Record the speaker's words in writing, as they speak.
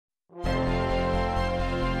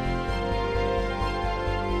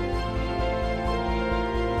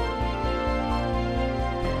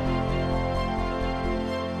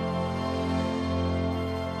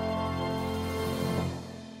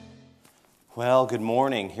Well, good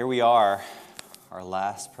morning. Here we are, our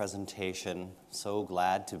last presentation. So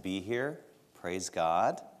glad to be here. Praise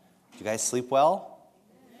God. Did you guys sleep well?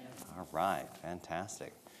 All right,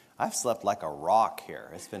 fantastic. I've slept like a rock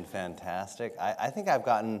here. It's been fantastic. I think I've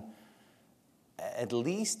gotten at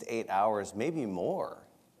least 8 hours, maybe more,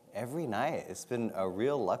 every night. It's been a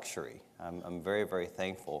real luxury. I'm very, very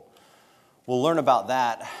thankful. We'll learn about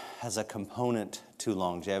that as a component to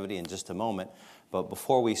longevity in just a moment. But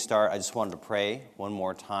before we start, I just wanted to pray one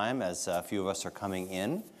more time as a few of us are coming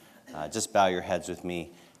in. Just bow your heads with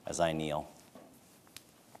me as I kneel.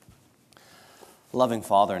 Loving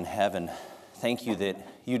Father in heaven, thank you that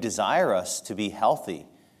you desire us to be healthy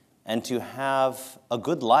and to have a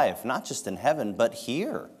good life, not just in heaven, but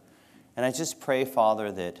here. And I just pray,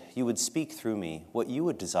 Father, that you would speak through me what you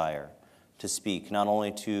would desire to speak, not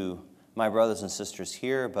only to my brothers and sisters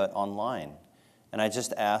here, but online. And I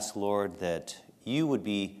just ask, Lord, that you would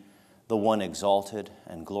be the one exalted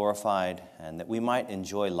and glorified, and that we might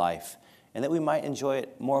enjoy life, and that we might enjoy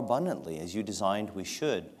it more abundantly as you designed we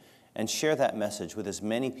should, and share that message with as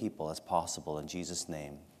many people as possible. In Jesus'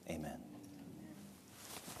 name, amen.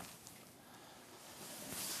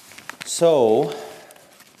 So,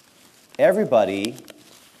 everybody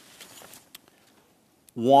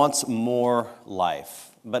wants more life,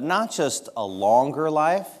 but not just a longer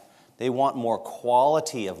life. They want more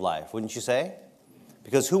quality of life, wouldn't you say?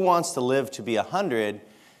 Because who wants to live to be 100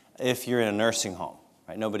 if you're in a nursing home?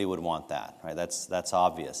 Right? Nobody would want that. Right? That's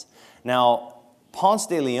obvious. Now, Ponce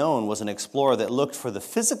de Leon was an explorer that looked for the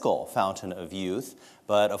physical fountain of youth,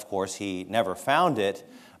 but of course he never found it.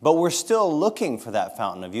 But we're still looking for that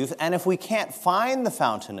fountain of youth. And if we can't find the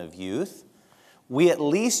fountain of youth, we at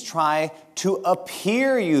least try to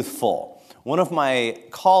appear youthful. One of my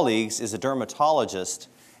colleagues is a dermatologist,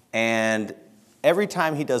 and every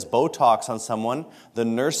time he does Botox on someone, the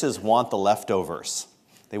nurses want the leftovers.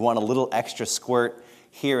 They want a little extra squirt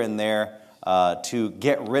here and there to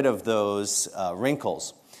get rid of those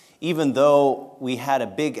wrinkles. Even though we had a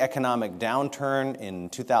big economic downturn in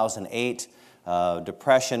 2008,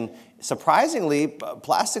 depression, surprisingly,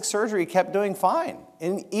 plastic surgery kept doing fine.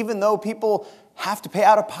 And even though people have to pay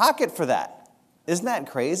out of pocket for that. Isn't that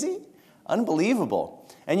crazy? Unbelievable.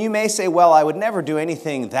 And you may say, well, I would never do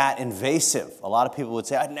anything that invasive. A lot of people would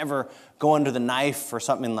say, I'd never go under the knife or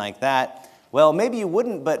something like that. Well, maybe you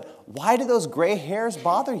wouldn't, but why do those gray hairs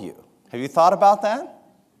bother you? Have you thought about that?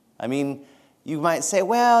 I mean, you might say,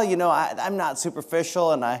 well, you know, I'm not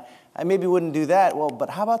superficial and I maybe wouldn't do that. Well,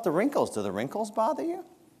 but how about the wrinkles? Do the wrinkles bother you?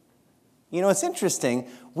 You know, it's interesting.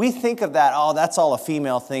 We think of that, oh, that's all a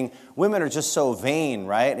female thing. Women are just so vain,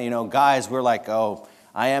 right? You know, guys, we're like, oh,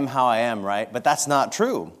 I am how I am, right? But that's not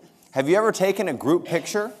true. Have you ever taken a group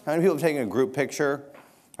picture? How many people have taken a group picture?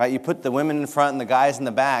 Right? You put the women in front and the guys in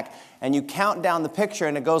the back, and you count down the picture,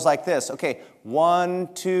 and it goes like this. Okay,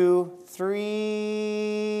 1, 2,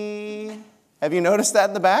 3. Have you noticed that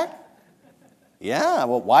in the back? Yeah,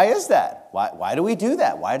 well, why is that? Why do we do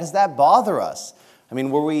that? Why does that bother us? I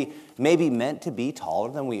mean, were we maybe meant to be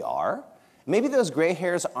taller than we are? Maybe those gray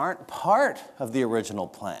hairs aren't part of the original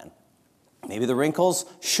plan. Maybe the wrinkles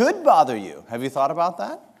should bother you. Have you thought about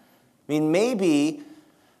that? I mean, maybe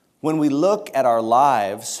when we look at our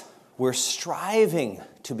lives, we're striving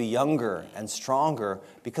to be younger and stronger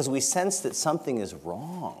because we sense that something is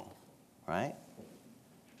wrong, right?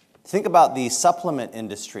 Think about the supplement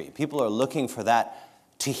industry. People are looking for that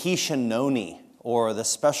Tahitian noni or the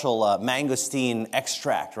special mangosteen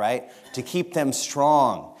extract, right? To keep them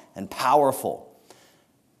strong and powerful.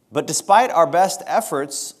 But despite our best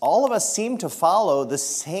efforts, all of us seem to follow the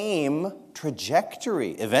same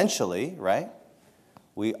trajectory eventually, right?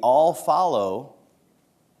 We all follow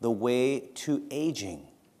the way to aging.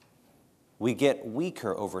 We get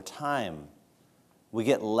weaker over time. We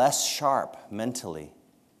get less sharp mentally.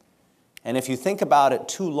 And if you think about it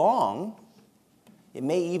too long, it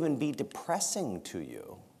may even be depressing to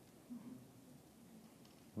you.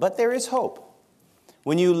 But there is hope.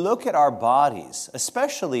 When you look at our bodies,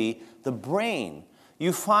 especially the brain,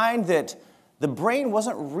 you find that the brain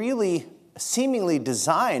wasn't really seemingly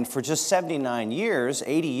designed for just 79 years,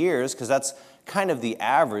 80 years, because that's kind of the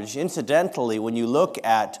average. Incidentally, when you look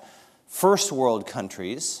at first world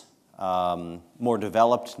countries, more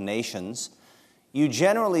developed nations, you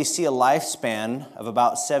generally see a lifespan of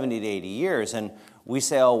about 70 to 80 years. And we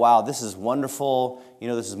say, oh, wow, this is wonderful. You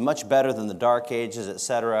know, this is much better than the Dark Ages,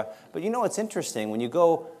 etc. But you know what's interesting? When you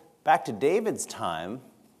go back to David's time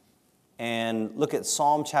and look at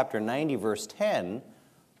Psalm chapter 90, verse 10,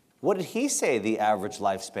 what did he say the average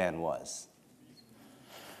lifespan was?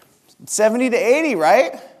 70 to 80,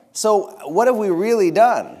 right? So what have we really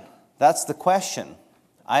done? That's the question.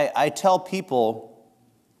 I tell people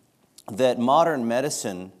that modern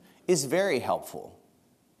medicine is very helpful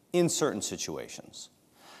in certain situations.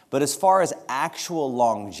 But as far as actual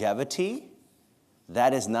longevity,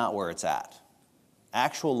 that is not where it's at.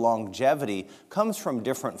 Actual longevity comes from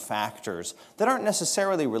different factors that aren't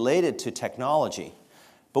necessarily related to technology.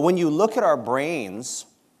 But when you look at our brains,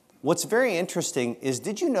 what's very interesting is,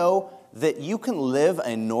 did you know that you can live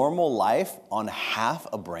a normal life on half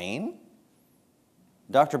a brain?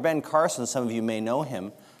 Dr. Ben Carson, some of you may know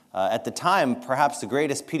him, at the time, perhaps the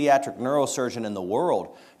greatest pediatric neurosurgeon in the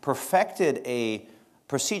world, perfected a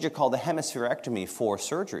procedure called the hemispherectomy for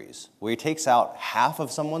surgeries, where he takes out half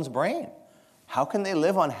of someone's brain. How can they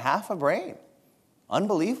live on half a brain?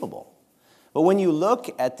 Unbelievable. But when you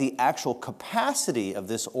look at the actual capacity of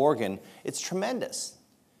this organ, it's tremendous.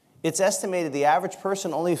 It's estimated the average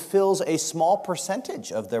person only fills a small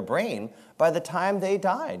percentage of their brain by the time they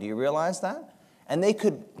die. Do you realize that? And they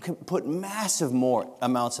could put massive more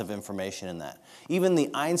amounts of information in that. Even the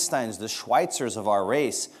Einsteins, the Schweitzers of our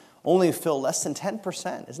race, only fill less than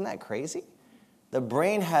 10%. Isn't that crazy? The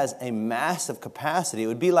brain has a massive capacity. It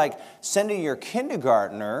would be like sending your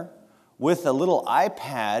kindergartner with a little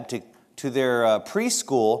iPad to their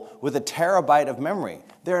preschool with a terabyte of memory.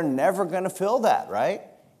 They're never going to fill that, right?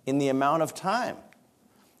 In the amount of time.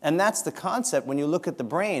 And that's the concept when you look at the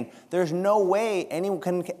brain. There's no way anyone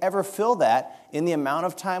can ever fill that in the amount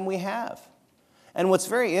of time we have. And what's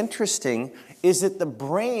very interesting is that the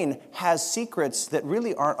brain has secrets that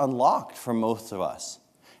really aren't unlocked for most of us.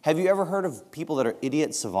 Have you ever heard of people that are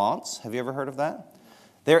idiot savants? Have you ever heard of that?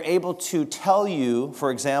 They're able to tell you, for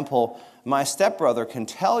example, my stepbrother can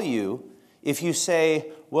tell you if you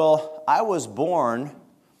say, well, I was born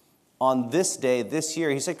on this day, this year.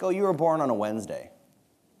 He's like, oh, you were born on a Wednesday.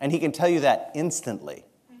 And he can tell you that instantly.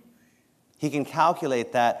 He can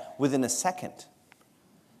calculate that within a second.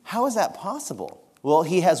 How is that possible? Well,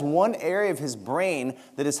 he has one area of his brain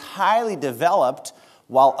that is highly developed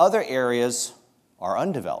while other areas are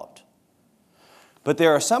undeveloped. But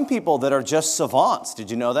there are some people that are just savants. Did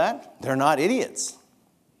you know that? They're not idiots.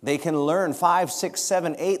 They can learn 5, 6,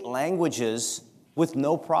 7, 8 languages with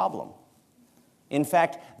no problem. In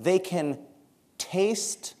fact, they can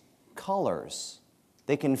taste colors.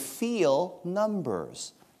 They can feel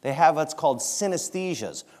numbers. They have what's called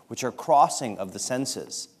synesthesias, which are crossing of the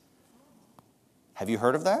senses. Have you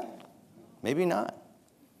heard of that? Maybe not.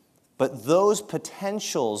 But those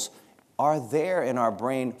potentials are there in our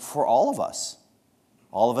brain for all of us.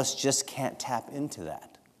 All of us just can't tap into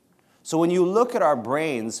that. So when you look at our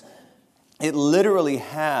brains, it literally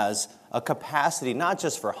has a capacity not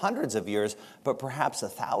just for hundreds of years, but perhaps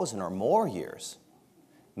 1,000 or more years.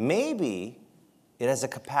 Maybe it has a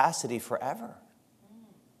capacity forever.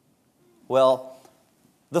 Well,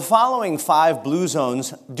 the following 5 blue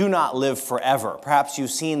zones do not live forever. Perhaps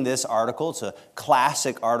you've seen this article. It's a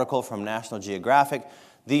classic article from National Geographic.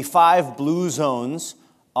 The 5 blue zones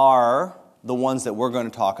are the ones that we're going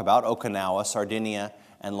to talk about: Okinawa, Sardinia,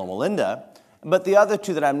 and Loma Linda. But the other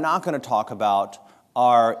 2 that I'm not going to talk about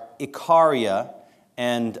are Ikaria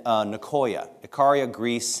and Nicoya. Ikaria,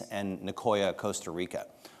 Greece, and Nicoya, Costa Rica.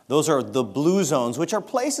 Those are the blue zones, which are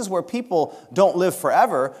places where people don't live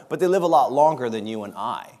forever, but they live a lot longer than you and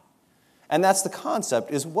I. And that's the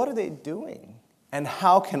concept, is what are they doing? And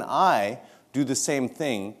how can I do the same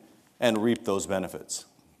thing and reap those benefits?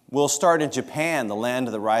 We'll start in Japan, the land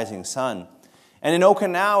of the rising sun. And in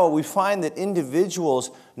Okinawa, we find that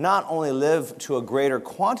individuals not only live to a greater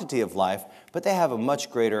quantity of life, but they have a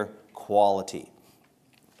much greater quality.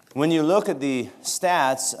 When you look at the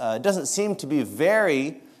stats, it doesn't seem to be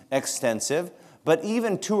very extensive, but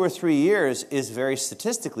even 2 or 3 years is very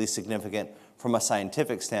statistically significant from a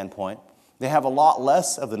scientific standpoint. They have a lot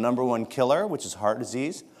less of the number 1 killer, which is heart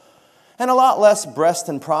disease, and a lot less breast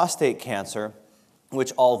and prostate cancer,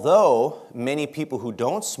 which, although many people who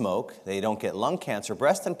don't smoke, they don't get lung cancer,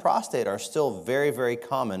 breast and prostate are still very, very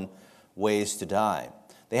common ways to die.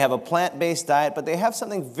 They have a plant-based diet, but they have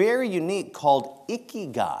something very unique called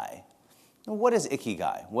ikigai. Now, what is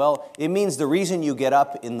ikigai? Well, it means the reason you get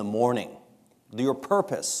up in the morning, your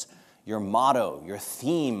purpose, your motto, your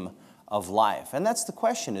theme of life. And that's the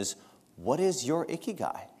question, is what is your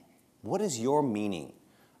ikigai? What is your meaning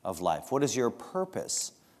of life? What is your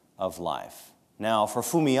purpose of life? Now, for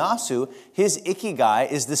Fumiyasu, his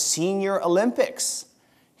ikigai is the Senior Olympics.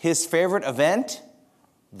 His favorite event,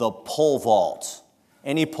 the pole vault.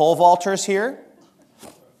 Any pole vaulters here?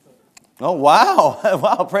 Oh, wow.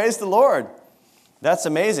 Wow, praise the Lord. That's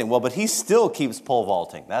amazing. Well, but he still keeps pole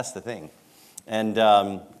vaulting. That's the thing. And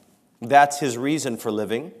that's his reason for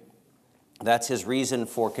living. That's his reason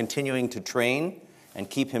for continuing to train and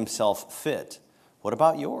keep himself fit. What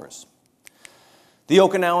about yours? The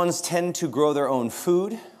Okinawans tend to grow their own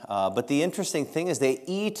food, but the interesting thing is they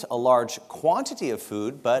eat a large quantity of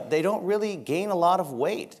food, but they don't really gain a lot of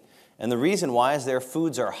weight. And the reason why is their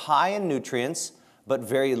foods are high in nutrients, but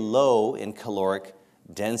very low in caloric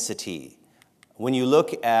density. When you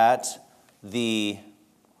look at the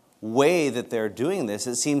way that they're doing this,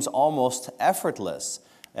 it seems almost effortless.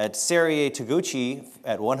 Serie Taguchi,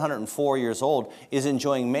 at 104 years old, is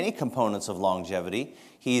enjoying many components of longevity.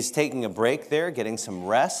 He's taking a break there, getting some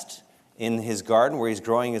rest in his garden where he's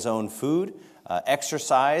growing his own food,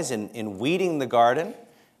 exercise in weeding the garden.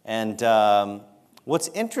 And what's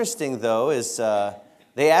interesting, though, is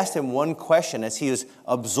they asked him one question as he was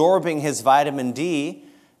absorbing his vitamin D.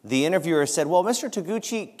 The interviewer said, "Well, Mr.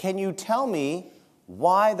 Taguchi, can you tell me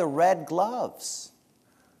why the red gloves?"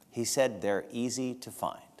 He said, "They're easy to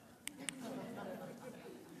find."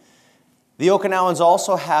 The Okinawans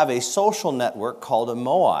also have a social network called a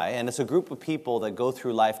moai, and it's a group of people that go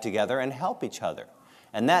through life together and help each other.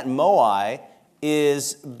 And that moai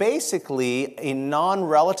is basically a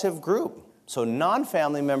non-relative group. So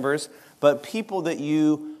non-family members, but people that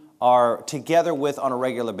you are together with on a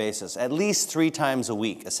regular basis, at least 3 times a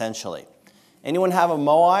week, essentially. Anyone have a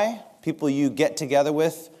moai? People you get together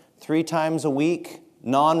with 3 times a week?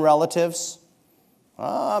 Non-relatives?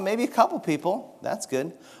 Maybe a couple people. That's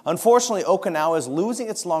good. Unfortunately, Okinawa is losing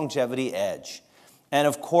its longevity edge. And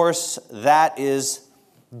of course, that is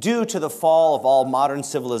due to the fall of all modern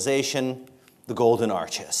civilization, the Golden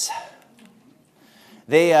Arches.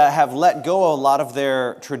 They have let go of a lot of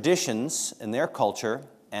their traditions in their culture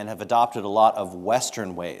and have adopted a lot of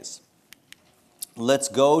Western ways. Let's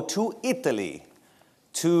go to Italy.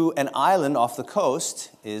 To an island off the coast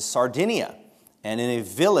is Sardinia. And in a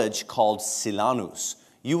village called Silanus,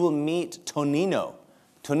 you will meet Tonino.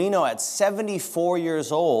 Tonino, at 74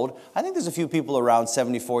 years old, I think there's a few people around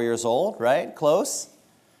 74 years old, right? Close.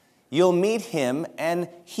 You'll meet him, and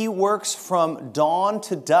he works from dawn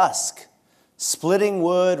to dusk, splitting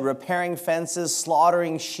wood, repairing fences,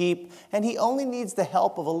 slaughtering sheep, and he only needs the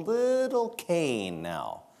help of a little cane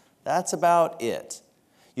now. That's about it.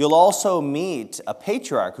 You'll also meet a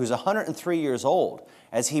patriarch who's 103 years old,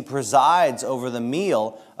 as he presides over the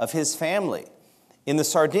meal of his family. In the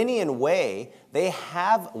Sardinian way, they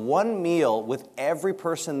have one meal with every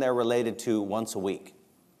person they're related to once a week.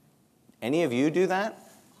 Any of you do that?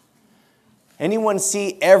 Anyone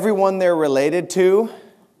see everyone they're related to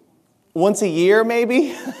once a year,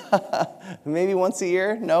 maybe? Maybe once a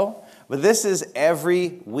year? No? But this is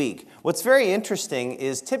every week. What's very interesting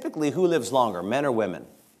is typically who lives longer, men or women?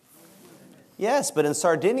 Yes, but in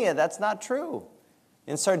Sardinia, that's not true.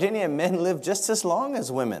 In Sardinia, men live just as long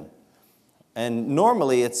as women. And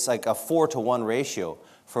normally, it's like a 4-to-1 ratio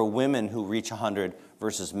for women who reach 100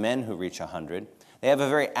 versus men who reach 100. They have a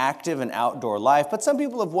very active and outdoor life, but some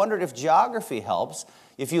people have wondered if geography helps.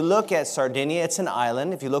 If you look at Sardinia, it's an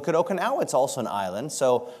island. If you look at Okinawa, it's also an island.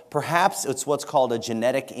 So perhaps it's what's called a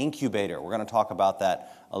genetic incubator. We're going to talk about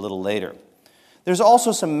that a little later. There's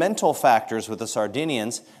also some mental factors with the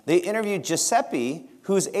Sardinians. They interviewed Giuseppe,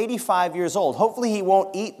 who's 85 years old. Hopefully he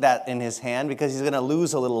won't eat that in his hand because he's going to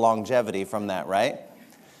lose a little longevity from that, right?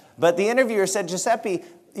 But the interviewer said, "Giuseppe,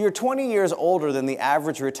 you're 20 years older than the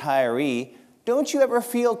average retiree. Don't you ever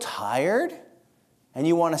feel tired and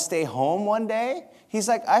you want to stay home one day?" He's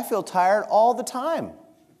like, "I feel tired all the time.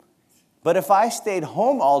 But if I stayed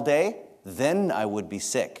home all day, then I would be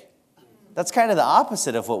sick." That's kind of the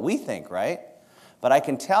opposite of what we think, right? But I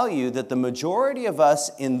can tell you that the majority of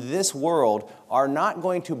us in this world are not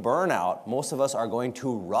going to burn out. Most of us are going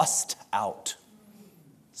to rust out.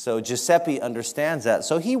 So Giuseppe understands that.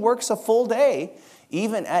 So he works a full day,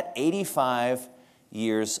 even at 85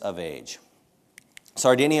 years of age.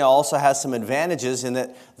 Sardinia also has some advantages in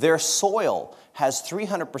that their soil has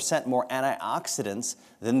 300% more antioxidants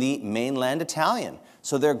than the mainland Italian.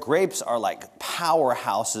 So their grapes are like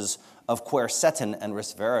powerhouses of quercetin and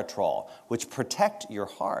resveratrol, which protect your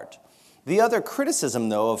heart. The other criticism,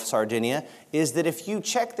 though, of Sardinia is that if you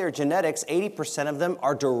check their genetics, 80% of them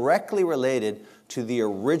are directly related to the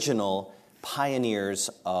original pioneers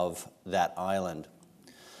of that island.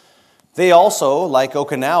 They also, like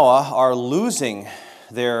Okinawa, are losing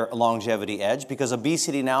their longevity edge because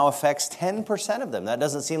obesity now affects 10% of them. That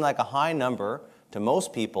doesn't seem like a high number to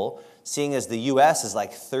most people, seeing as the U.S. is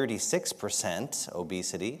like 36%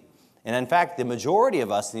 obesity. And in fact, the majority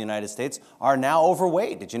of us in the United States are now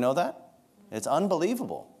overweight. Did you know that? It's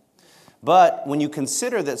unbelievable. But when you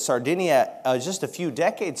consider that Sardinia, just a few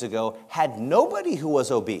decades ago, had nobody who was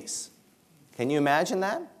obese. Can you imagine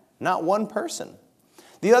that? Not one person.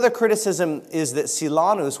 The other criticism is that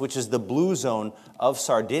Silanus, which is the blue zone of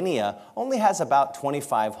Sardinia, only has about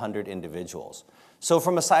 2,500 individuals. So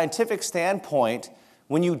from a scientific standpoint,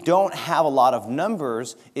 when you don't have a lot of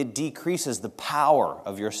numbers, it decreases the power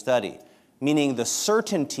of your study, meaning the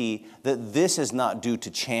certainty that this is not due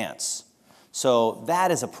to chance. So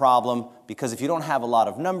that is a problem, because if you don't have a lot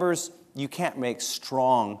of numbers, you can't make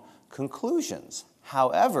strong conclusions.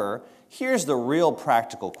 However, here's the real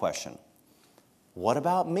practical question. What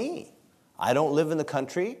about me? I don't live in the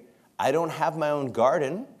country. I don't have my own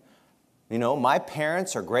garden. You know, my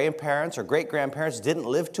parents or grandparents or great-grandparents didn't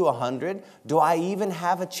live to 100. Do I even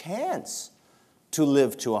have a chance to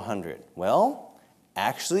live to 100? Well,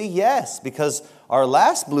 actually, yes, because our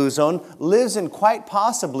last blue zone lives in quite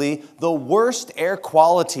possibly the worst air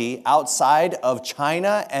quality outside of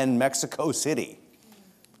China and Mexico City.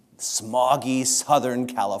 Smoggy Southern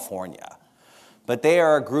California. But they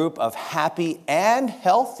are a group of happy and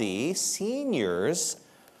healthy seniors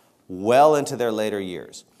well into their later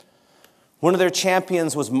years. One of their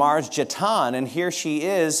champions was Marge Jatan, and here she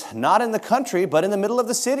is, not in the country, but in the middle of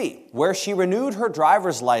the city, where she renewed her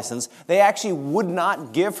driver's license. They actually would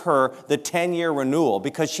not give her the 10-year renewal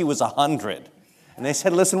because she was 100. And they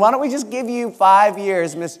said, listen, why don't we just give you 5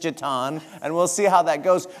 years, Miss Jatan, and we'll see how that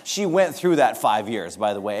goes. She went through that 5 years,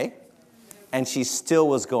 by the way, and she still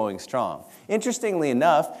was going strong. Interestingly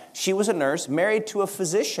enough, she was a nurse married to a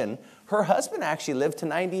physician. Her husband actually lived to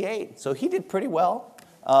 98, so he did pretty well,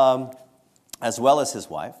 as well as his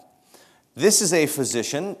wife. This is a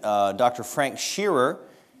physician, Dr. Frank Shearer,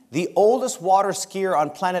 the oldest water skier on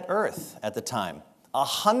planet Earth at the time,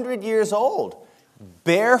 100 years old,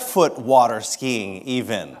 barefoot water skiing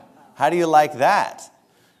even. How do you like that?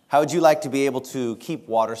 How would you like to be able to keep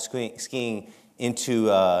water skiing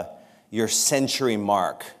into your century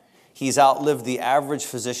mark? He's outlived the average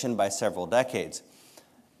physician by several decades.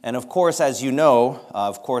 And of course, as you know,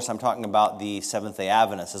 I'm talking about the Seventh-day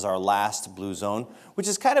Adventists as our last blue zone, which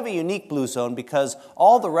is kind of a unique blue zone because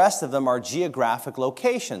all the rest of them are geographic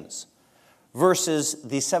locations versus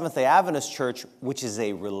the Seventh-day Adventist Church, which is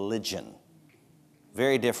a religion.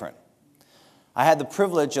 Very different. I had the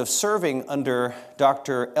privilege of serving under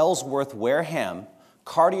Dr. Ellsworth Wareham,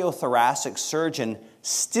 cardiothoracic surgeon,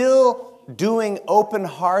 still doing open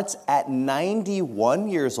hearts at 91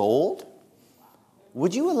 years old.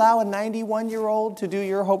 Would you allow a 91-year-old to do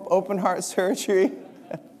your open heart surgery?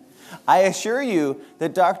 I assure you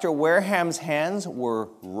that Dr. Wareham's hands were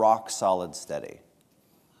rock solid steady.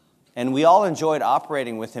 And we all enjoyed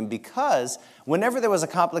operating with him because whenever there was a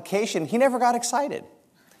complication, he never got excited.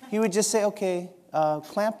 He would just say, okay,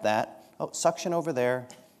 clamp that. Oh, suction over there.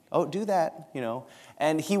 Oh, do that, you know.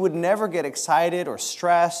 And he would never get excited or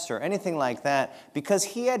stressed or anything like that because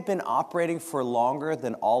he had been operating for longer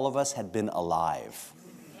than all of us had been alive.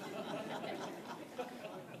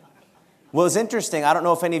 What was interesting, I don't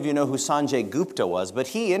know if any of you know who Sanjay Gupta was, but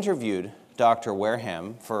he interviewed Dr.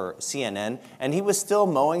 Wareham for CNN, and he was still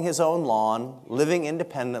mowing his own lawn, living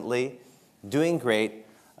independently, doing great,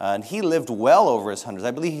 and he lived well over his hundreds.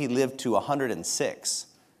 I believe he lived to 106,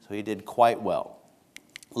 so he did quite well.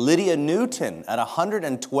 Lydia Newton, at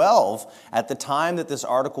 112 at the time that this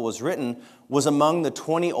article was written, was among the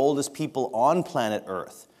 20 oldest people on planet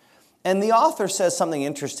Earth. And the author says something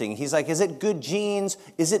interesting. He's like, is it good genes?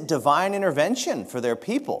 Is it divine intervention for their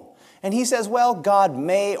people? And he says, well, God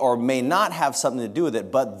may or may not have something to do with it,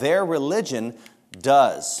 but their religion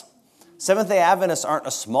does. Seventh-day Adventists aren't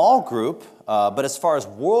a small group, but as far as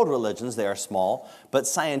world religions, they are small. But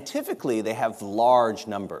scientifically, they have large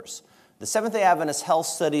numbers. The Seventh-day Adventist Health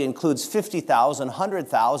Study includes 50,000,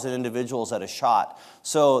 100,000 individuals at a shot.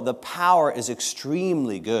 So the power is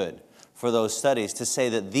extremely good for those studies to say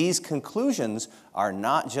that these conclusions are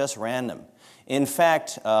not just random. In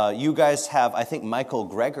fact, you guys have, I think, Michael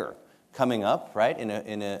Greger coming up, right, in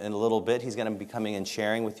a little bit. He's going to be coming and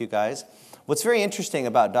sharing with you guys. What's very interesting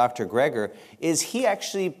about Dr. Greger is he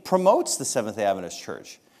actually promotes the Seventh-day Adventist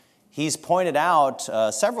Church. He's pointed out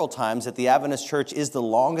several times that the Adventist Church is the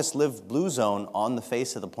longest-lived blue zone on the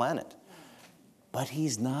face of the planet. But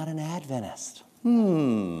he's not an Adventist.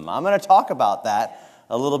 I'm going to talk about that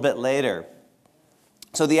a little bit later.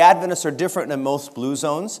 So the Adventists are different than most blue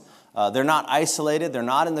zones. They're not isolated. They're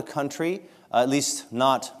not in the country, at least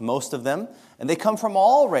not most of them. And they come from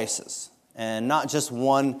all races and not just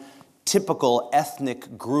one typical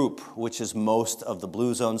ethnic group, which is most of the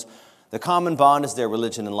blue zones. The common bond is their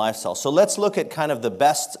religion and lifestyle. So let's look at kind of the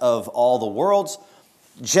best of all the worlds.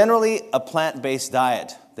 Generally, a plant-based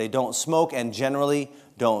diet. They don't smoke and generally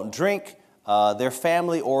don't drink. They're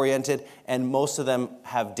family-oriented, and most of them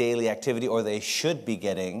have daily activity, or they should be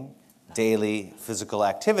getting daily physical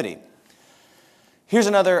activity. Here's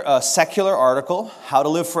another secular article, How to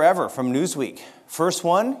Live Forever, from Newsweek. First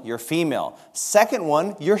one, you're female. Second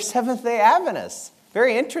one, you're Seventh-day Adventist.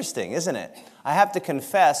 Very interesting, isn't it? I have to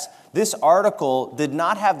confess, this article did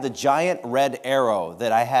not have the giant red arrow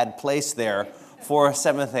that I had placed there for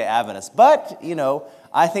Seventh-day Adventists. But, you know,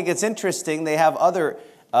 I think it's interesting. They have other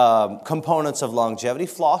components of longevity.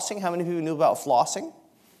 Flossing, how many of you knew about flossing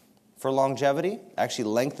for longevity? Actually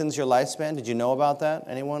lengthens your lifespan. Did you know about that?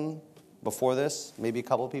 Anyone before this? Maybe a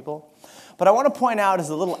couple of people? But I want to point out is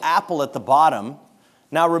the little apple at the bottom.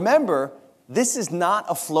 Now remember, this is not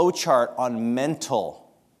a flow chart on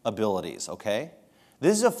mental abilities, okay?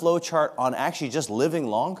 This is a flow chart on actually just living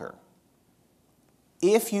longer.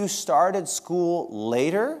 If you started school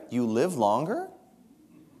later, you live longer?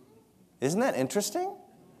 Isn't that interesting?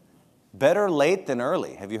 Better late than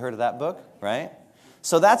early. Have you heard of that book? Right?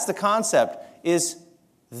 So that's the concept, is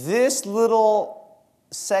this little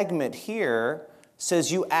segment here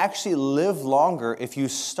says you actually live longer if you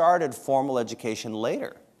started formal education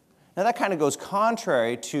later. Now that kind of goes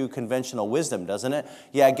contrary to conventional wisdom, doesn't it?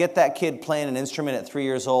 Yeah, get that kid playing an instrument at 3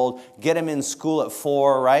 years old, get him in school at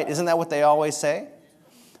 4, right? Isn't that what they always say?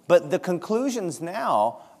 But the conclusions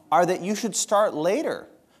now are that you should start later,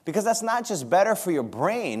 because that's not just better for your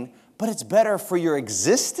brain, but it's better for your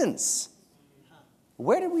existence.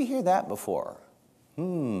 Where did we hear that before?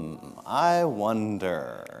 I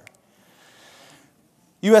wonder.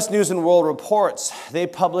 U.S. News & World Reports, they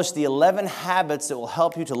published the 11 habits that will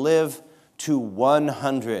help you to live to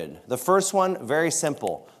 100. The first one, very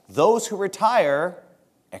simple. Those who retire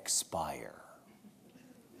expire.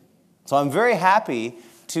 So I'm very happy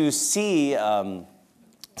to see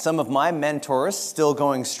some of my mentors still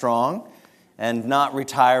going strong and not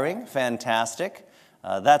retiring. Fantastic.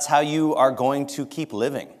 That's how you are going to keep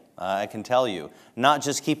living, I can tell you. Not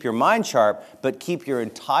just keep your mind sharp, but keep your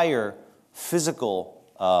entire physical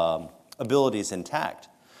abilities intact.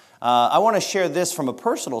 I want to share this from a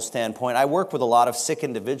personal standpoint. I work with a lot of sick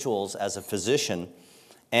individuals as a physician,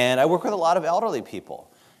 and I work with a lot of elderly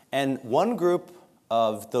people. And one group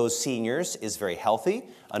of those seniors is very healthy.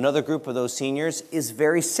 Another group of those seniors is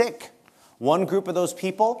very sick. One group of those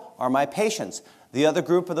people are my patients. The other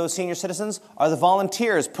group of those senior citizens are the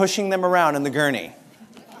volunteers pushing them around in the gurney.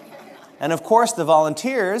 And of course, the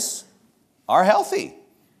volunteers are healthy,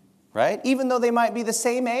 right? Even though they might be the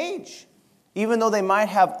same age, even though they might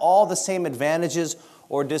have all the same advantages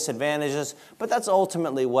or disadvantages. But that's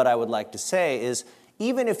ultimately what I would like to say is,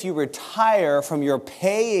 even if you retire from your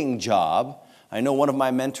paying job, I know one of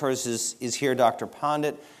my mentors is here, Dr.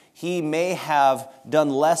 Pandit. He may have done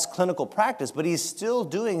less clinical practice, but he's still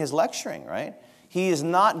doing his lecturing, right? He has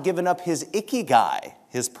not given up his ikigai,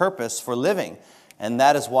 his purpose for living, and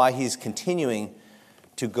that is why he's continuing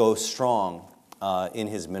to go strong in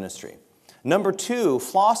his ministry. Number 2,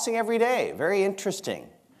 flossing every day. Very interesting.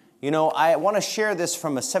 You know, I want to share this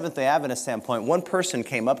from a Seventh-day Adventist standpoint. One person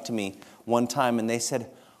came up to me one time and they said,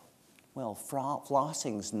 well,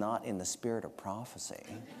 flossing's not in the spirit of prophecy.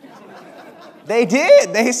 They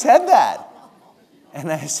did. They said that.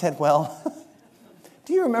 And I said, well,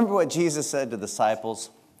 do you remember what Jesus said to the disciples?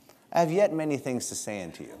 I have yet many things to say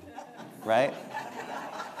unto you, right?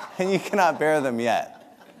 And you cannot bear them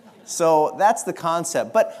yet. So that's the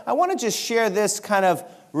concept. But I want to just share this kind of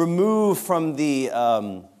remove from the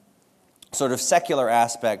sort of secular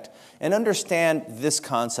aspect and understand this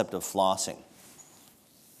concept of flossing.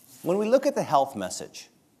 When we look at the health message,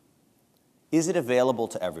 is it available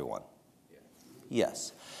to everyone?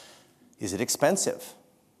 Yes. Is it expensive?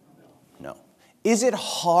 No. Is it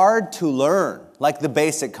hard to learn, like the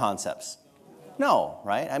basic concepts? No,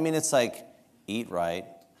 right? I mean, it's like eat right,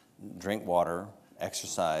 drink water,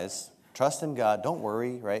 exercise, trust in God, don't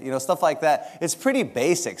worry, right? You know, stuff like that. It's pretty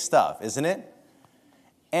basic stuff, isn't it?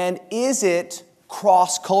 And is it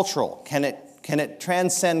cross-cultural? Can it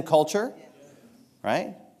transcend culture?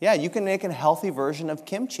 Right? Yeah, you can make a healthy version of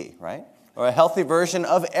kimchi, right? Or a healthy version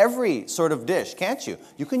of every sort of dish, can't you?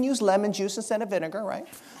 You can use lemon juice instead of vinegar, right?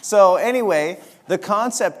 So anyway, the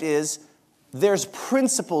concept is there's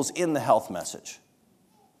principles in the health message.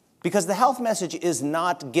 Because the health message is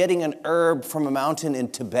not getting an herb from a mountain in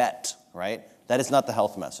Tibet, right? That is not the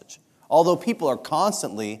health message. Although people are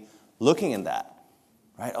constantly looking in that,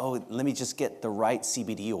 right? Oh, let me just get the right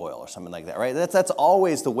CBD oil or something like that, right? That's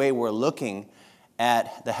always the way we're looking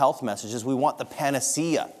at the health messages. We want the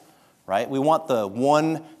panacea, right? We want the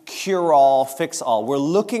one cure-all, fix-all. We're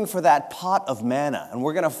looking for that pot of manna, and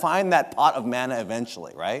we're going to find that pot of manna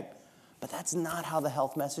eventually, right? But that's not how the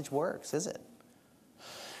health message works, is it?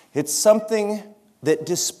 It's something that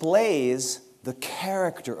displays the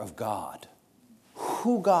character of God,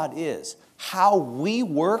 who God is. How we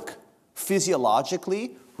work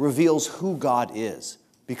physiologically reveals who God is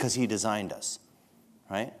because he designed us,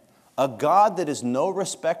 right? A God that is no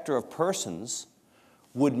respecter of persons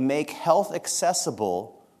would make health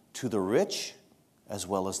accessible to the rich as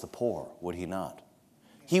well as the poor, would he not?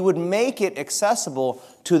 He would make it accessible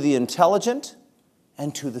to the intelligent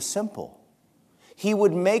and to the simple. He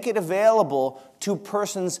would make it available to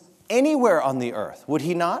persons anywhere on the earth, would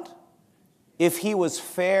he not? If he was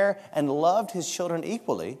fair and loved his children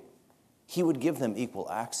equally, he would give them equal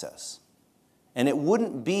access. And it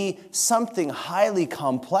wouldn't be something highly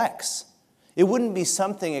complex. It wouldn't be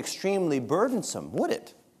something extremely burdensome, would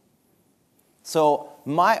it? So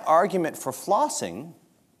my argument for flossing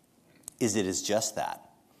is it is just that.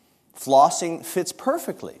 Flossing fits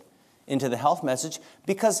perfectly into the health message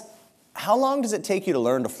because how long does it take you to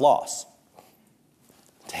learn to floss?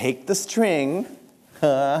 Take the string,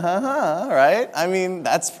 right? I mean,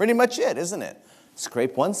 that's pretty much it, isn't it?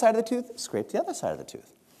 Scrape one side of the tooth, scrape the other side of the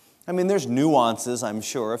tooth. I mean, there's nuances, I'm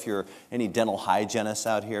sure. If you're any dental hygienists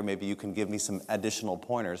out here, maybe you can give me some additional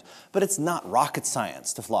pointers. But it's not rocket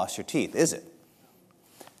science to floss your teeth, is it?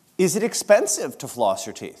 Is it expensive to floss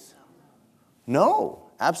your teeth? No,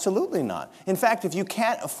 absolutely not. In fact, if you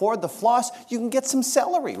can't afford the floss, you can get some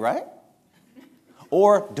celery, right?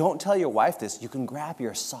 Or don't tell your wife this, you can grab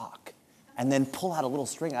your sock and then pull out a little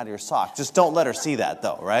string out of your sock. Just don't let her see that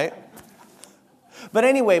though, right? But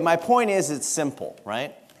anyway, my point is it's simple,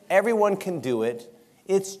 right? Everyone can do it.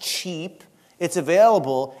 It's cheap. It's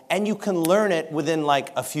available. And you can learn it within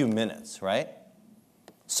like a few minutes, right?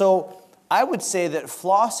 So I would say that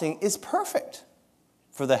flossing is perfect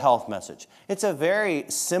for the health message. It's a very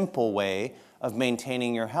simple way of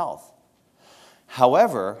maintaining your health.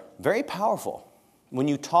 However, very powerful. When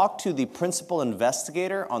you talk to the principal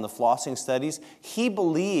investigator on the flossing studies, he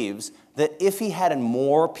believes that if he had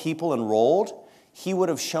more people enrolled, he would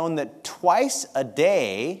have shown that twice a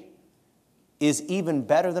day is even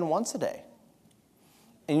better than once a day.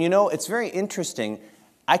 And you know, it's very interesting.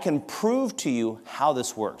 I can prove to you how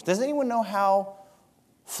this works. Does anyone know how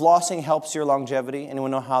flossing helps your longevity?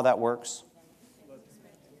 Anyone know how that works?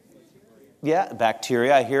 Yeah,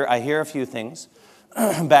 bacteria. I hear a few things.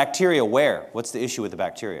 Bacteria where? What's the issue with the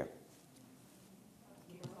bacteria?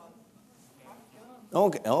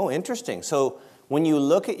 Oh, interesting. So when you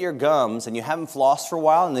look at your gums and you haven't flossed for a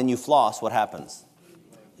while and then you floss, what happens?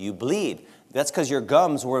 You bleed. That's because your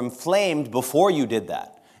gums were inflamed before you did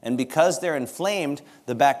that. And because they're inflamed,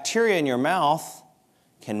 the bacteria in your mouth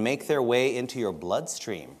can make their way into your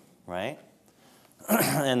bloodstream, right?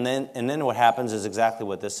 and then what happens is exactly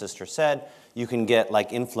what this sister said. You can get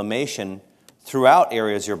like inflammation throughout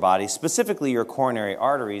areas of your body, specifically your coronary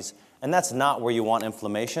arteries, and that's not where you want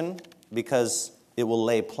inflammation because it will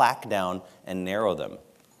lay plaque down and narrow them.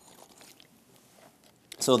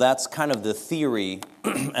 So that's kind of the theory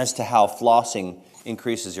as to how flossing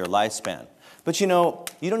increases your lifespan. But you know,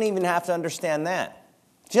 you don't even have to understand that.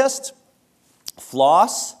 Just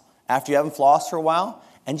floss after you haven't flossed for a while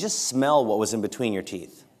and just smell what was in between your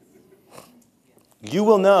teeth. You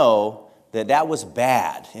will know that that was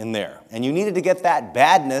bad in there. And you needed to get that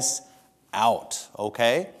badness out,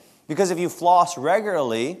 okay? Because if you floss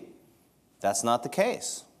regularly, that's not the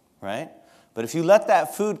case, right? But if you let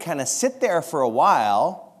that food kind of sit there for a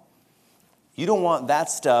while, you don't want that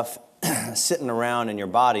stuff sitting around in your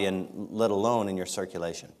body and let alone in your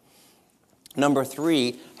circulation. Number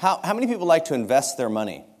 3, how many people like to invest their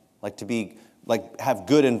money? Have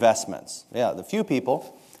good investments? Yeah, the few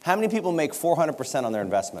people. How many people make 400% on their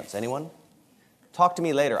investments? Anyone? Talk to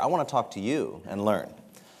me later. I want to talk to you and learn.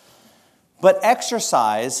 But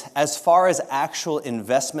exercise, as far as actual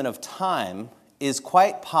investment of time, is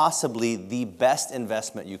quite possibly the best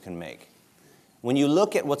investment you can make. When you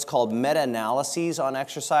look at what's called meta-analyses on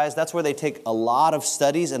exercise, that's where they take a lot of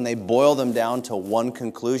studies and they boil them down to one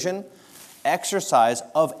conclusion. Exercise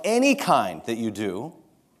of any kind that you do,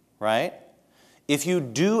 right? If you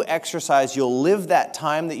do exercise, you'll live that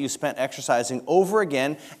time that you spent exercising over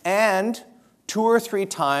again and 2 or 3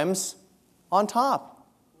 times on top.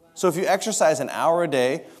 So if you exercise an hour a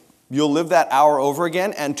day, you'll live that hour over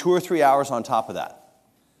again and 2 or 3 hours on top of that.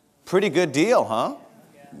 Pretty good deal, huh?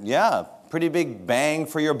 Yeah, pretty big bang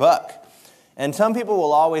for your buck. And some people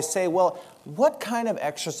will always say, well, what kind of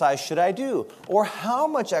exercise should I do? Or how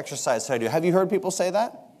much exercise should I do? Have you heard people say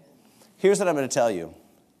that? Here's what I'm going to tell you.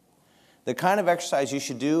 The kind of exercise you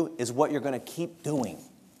should do is what you're going to keep doing.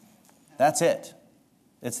 That's it.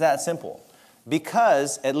 It's that simple.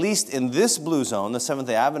 Because, at least in this blue zone, the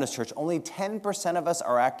Seventh-day Adventist Church, only 10% of us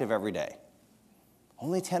are active every day.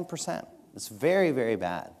 Only 10%. It's very, very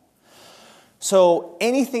bad. So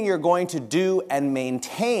anything you're going to do and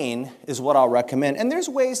maintain is what I'll recommend. And there's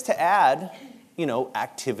ways to add,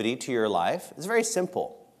 activity to your life. It's very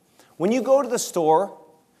simple. When you go to the store,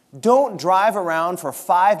 don't drive around for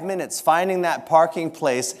 5 minutes finding that parking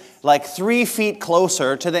place like 3 feet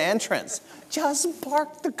closer to the entrance. Just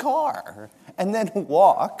park the car and then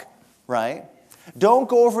walk, right? Don't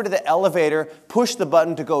go over to the elevator, push the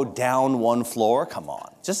button to go down 1 floor. Come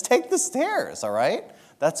on, just take the stairs, all right?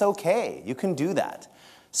 That's okay. You can do that.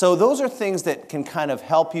 So those are things that can kind of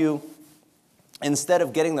help you instead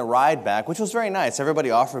of getting the ride back, which was very nice. Everybody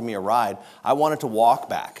offered me a ride. I wanted to walk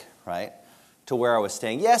back, right, to where I was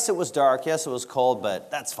staying. Yes, it was dark. Yes, it was cold,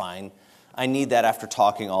 but that's fine. I need that after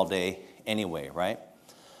talking all day anyway, right?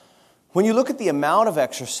 When you look at the amount of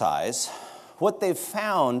exercise, what they've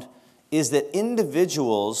found is that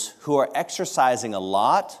individuals who are exercising a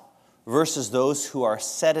lot versus those who are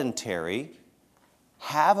sedentary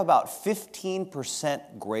have about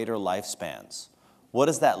 15% greater lifespans. What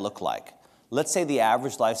does that look like? Let's say the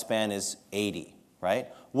average lifespan is 80, right?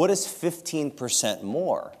 What is 15%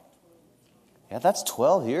 more? Yeah, that's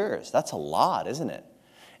 12 years. That's a lot, isn't it?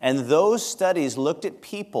 And those studies looked at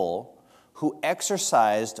people who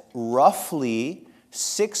exercised roughly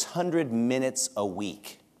 600 minutes a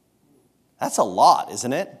week. That's a lot,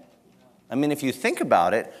 isn't it? I mean, if you think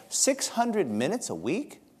about it, 600 minutes a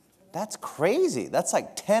week? That's crazy. That's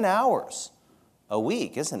like 10 hours a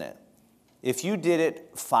week, isn't it? If you did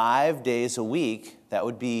it 5 days a week, that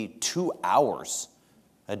would be 2 hours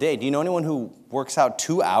a day. Do you know anyone who works out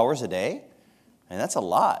 2 hours a day? And that's a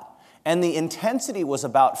lot. And the intensity was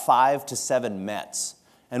about 5 to 7 METs.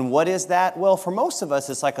 And what is that? Well, for most of us,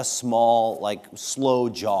 it's like a small, slow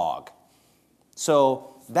jog.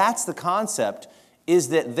 So that's the concept, is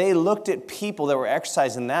that they looked at people that were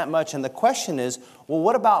exercising that much, and the question is, well,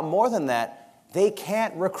 what about more than that? They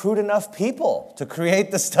can't recruit enough people to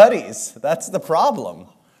create the studies. That's the problem,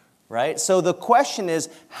 right? So the question is,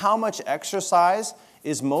 how much exercise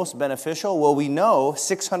is most beneficial? Well, we know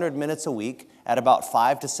 600 minutes a week at about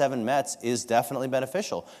 5 to 7 METs is definitely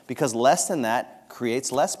beneficial, because less than that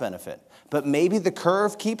creates less benefit. But maybe the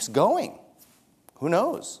curve keeps going. Who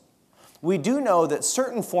knows? We do know that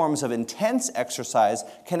certain forms of intense exercise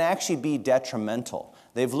can actually be detrimental.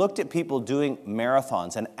 They've looked at people doing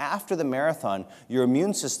marathons, and after the marathon, your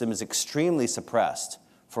immune system is extremely suppressed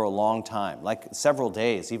for a long time, like several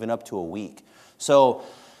days, even up to a week. So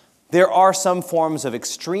there are some forms of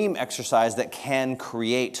extreme exercise that can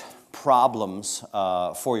create problems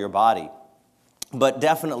for your body. But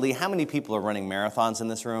definitely, how many people are running marathons in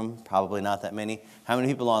this room? Probably not that many. How many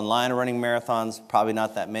people online are running marathons? Probably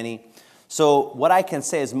not that many. So what I can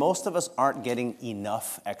say is most of us aren't getting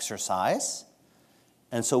enough exercise,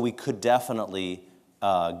 and so we could definitely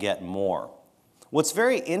get more. What's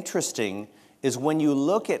very interesting is when you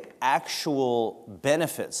look at actual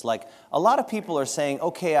benefits, like a lot of people are saying,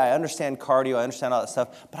 okay, I understand cardio, I understand all that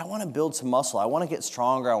stuff, but I want to build some muscle, I want to get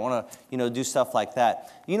stronger, I want to do stuff like that.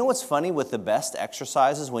 You know what's funny with the best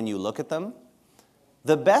exercises when you look at them?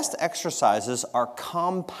 The best exercises are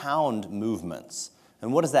compound movements.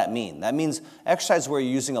 And what does that mean? That means exercise where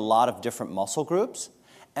you're using a lot of different muscle groups.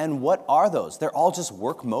 And what are those? They're all just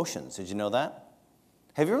work motions. Did you know that?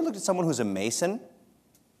 Have you ever looked at someone who's a mason?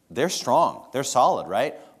 They're strong. They're solid,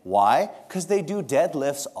 right? Why? Because they do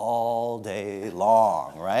deadlifts all day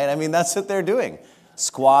long, right? I mean, that's what they're doing.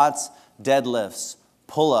 Squats, deadlifts,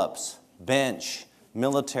 pull-ups, bench,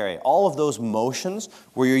 military, all of those motions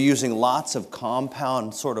where you're using lots of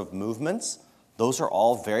compound sort of movements, those are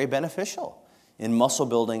all very beneficial in muscle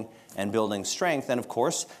building and building strength. And of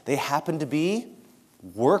course, they happen to be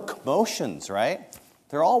work motions, right?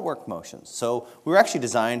 They're all work motions. So we were actually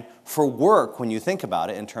designed for work when you think about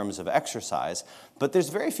it in terms of exercise, but there's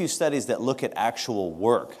very few studies that look at actual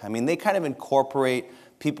work. I mean, they kind of incorporate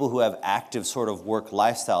people who have active sort of work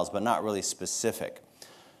lifestyles, but not really specific.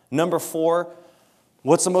 Number 4,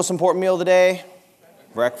 what's the most important meal of the day?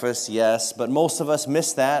 Breakfast, yes, but most of us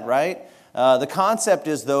miss that, right? The concept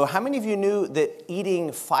is, though, how many of you knew that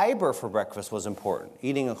eating fiber for breakfast was important?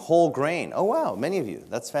 Eating a whole grain. Oh, wow, many of you.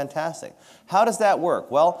 That's fantastic. How does that work?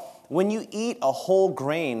 Well, when you eat a whole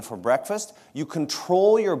grain for breakfast, you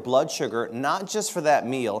control your blood sugar, not just for that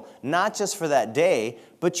meal, not just for that day,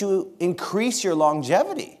 but you increase your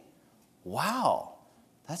longevity. Wow,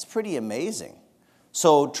 that's pretty amazing.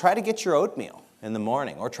 So try to get your oatmeal in the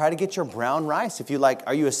morning, or try to get your brown rice. If you like,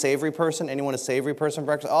 are you a savory person? Anyone a savory person for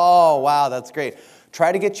breakfast? Oh, wow, that's great.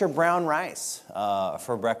 Try to get your brown rice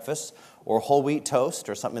for breakfast, or whole wheat toast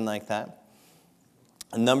or something like that.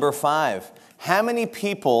 And number 5, how many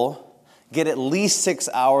people get at least 6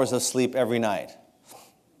 hours of sleep every night?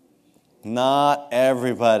 Not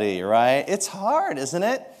everybody, right? It's hard, isn't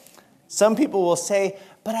it? Some people will say,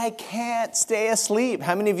 but I can't stay asleep.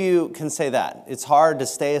 How many of you can say that? It's hard to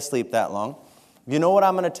stay asleep that long. You know what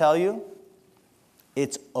I'm going to tell you?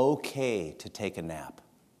 It's okay to take a nap.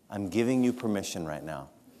 I'm giving you permission right now.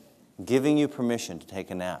 I'm giving you permission to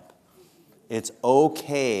take a nap. It's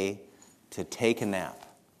okay to take a nap.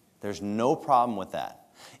 There's no problem with that.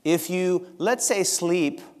 If you, let's say,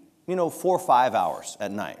 sleep, 4 or 5 hours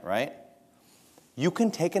at night, right? You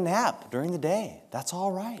can take a nap during the day. That's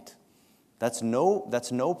all right. That's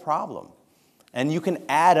no problem. And you can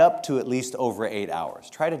add up to at least over 8 hours.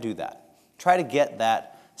 Try to do that. Try to get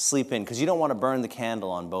that sleep in, because you don't want to burn the candle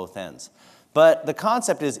on both ends. But the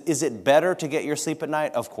concept is it better to get your sleep at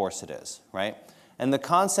night? Of course it is, right? And the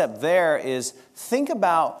concept there is, think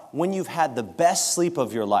about when you've had the best sleep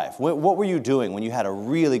of your life. What were you doing when you had a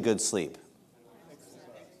really good sleep?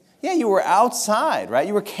 Yeah, you were outside, right?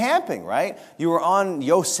 You were camping, right? You were on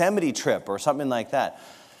Yosemite trip or something like that.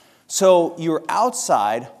 So you were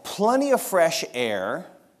outside, plenty of fresh air,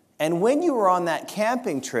 and when you were on that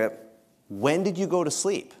camping trip, when did you go to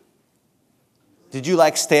sleep? Did you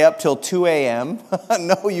stay up till 2 a.m.?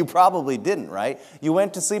 No, you probably didn't, right? You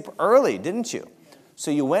went to sleep early, didn't you? So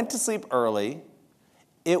you went to sleep early.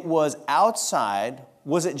 It was outside.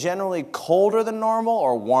 Was it generally colder than normal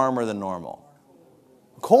or warmer than normal?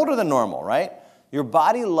 Colder than normal, right? Your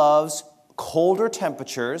body loves colder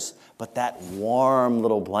temperatures, but that warm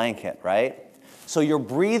little blanket, right? So you're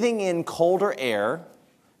breathing in colder air.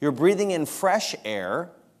 You're breathing in fresh air,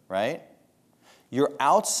 right? You're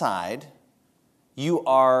outside. You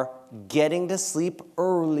are getting to sleep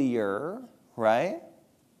earlier, right?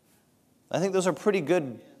 I think those are pretty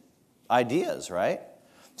good ideas, right?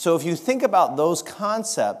 So if you think about those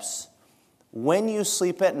concepts, when you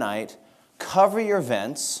sleep at night, cover your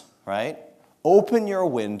vents, right? Open your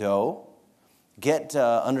window. Get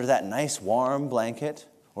under that nice warm blanket,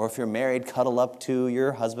 or if you're married, cuddle up to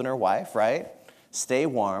your husband or wife, right? Stay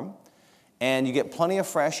warm, and you get plenty of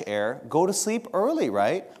fresh air. Go to sleep early,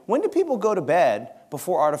 right? When do people go to bed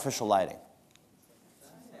before artificial lighting?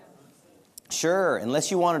 Sure, unless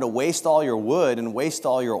you wanted to waste all your wood and waste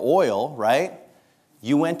all your oil, right?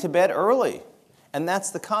 You went to bed early, and that's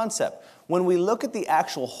the concept. When we look at the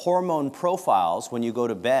actual hormone profiles when you go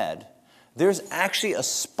to bed, there's actually a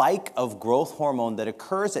spike of growth hormone that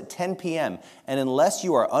occurs at 10 p.m. And unless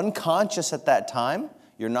you are unconscious at that time,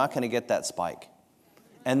 you're not going to get that spike.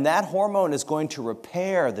 And that hormone is going to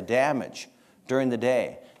repair the damage during the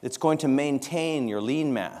day. It's going to maintain your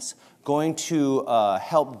lean mass, going to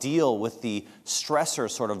help deal with the stressor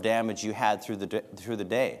sort of damage you had through the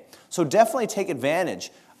day. So definitely take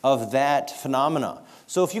advantage of that phenomena.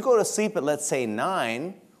 So if you go to sleep at, let's say,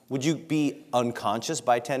 9, would you be unconscious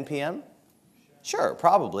by 10 p.m.? Sure,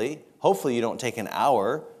 probably. Hopefully you don't take an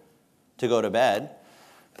hour to go to bed.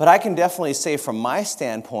 But I can definitely say from my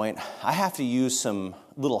standpoint, I have to use some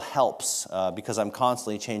little helps because I'm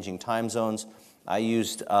constantly changing time zones. I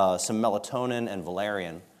used some melatonin and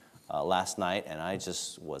valerian last night, and I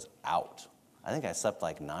just was out. I think I slept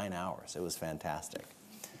 9 hours. It was fantastic.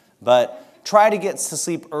 But try to get to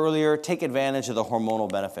sleep earlier. Take advantage of the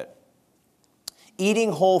hormonal benefit.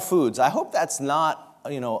 Eating whole foods. I hope that's not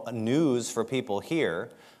news for people here.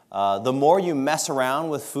 The more you mess around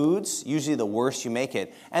with foods, usually the worse you make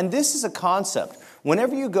it. And this is a concept.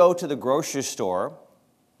 Whenever you go to the grocery store,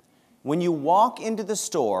 when you walk into the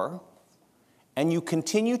store and you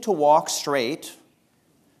continue to walk straight,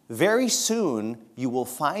 very soon you will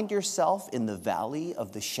find yourself in the valley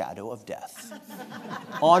of the shadow of death.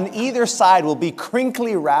 On either side will be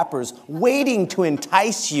crinkly wrappers waiting to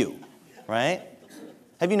entice you, right?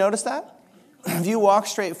 Have you noticed that? If you walk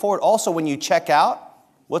straight forward, also when you check out,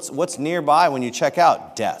 what's nearby when you check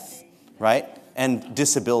out? Death, right? And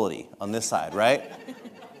disability on this side, right?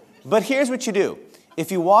 But here's what you do.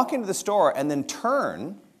 If you walk into the store and then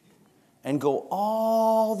turn and go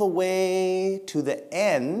all the way to the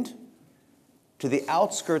end, to the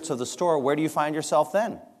outskirts of the store, where do you find yourself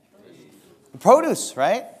then? Produce,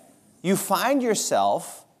 right? You find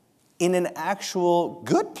yourself in an actual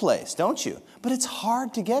good place, don't you? But it's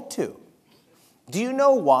hard to get to. Do you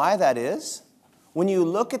know why that is? When you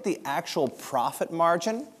look at the actual profit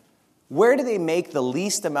margin, where do they make the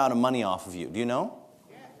least amount of money off of you? Do you know?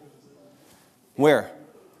 Where?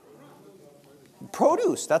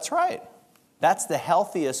 Produce, that's right. That's the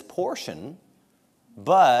healthiest portion,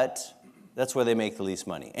 but that's where they make the least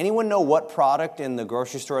money. Anyone know what product in the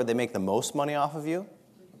grocery store they make the most money off of you?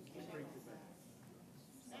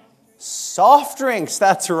 Soft drinks,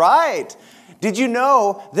 that's right. Did you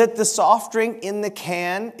know that the soft drink in the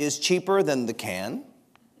can is cheaper than the can?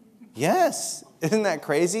 Yes. Isn't that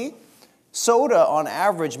crazy? Soda, on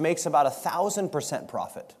average, makes about 1,000%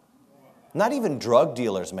 profit. Not even drug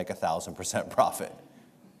dealers make 1,000% profit.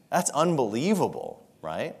 That's unbelievable,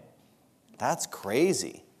 right? That's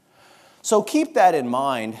crazy. So keep that in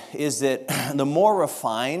mind, is that the more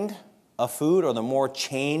refined a food or the more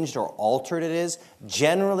changed or altered it is,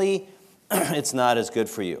 generally it's not as good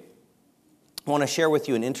for you. I want to share with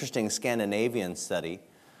you an interesting Scandinavian study.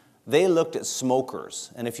 They looked at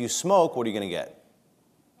smokers, and if you smoke, what are you going to get?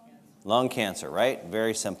 Lung cancer, right?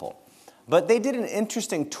 Very simple. But they did an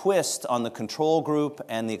interesting twist on the control group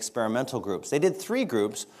and the experimental groups. They did 3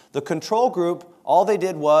 groups. The control group, all they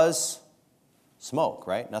did was smoke,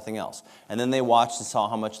 right? Nothing else. And then they watched and saw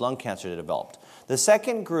how much lung cancer they developed. The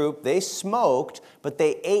second group, they smoked, but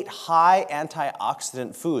they ate high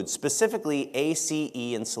antioxidant foods, specifically A, C,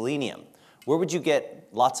 E, and selenium. Where would you get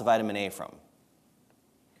lots of vitamin A from?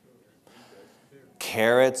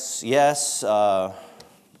 Carrots, yes,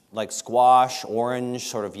 like squash, orange,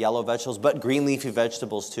 sort of yellow vegetables, but green leafy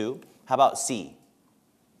vegetables too. How about C?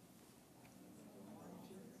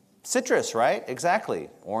 Citrus, right? Exactly.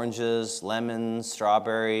 Oranges, lemons,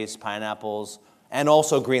 strawberries, pineapples, and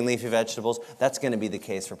also green leafy vegetables. That's going to be the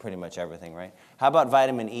case for pretty much everything, right? How about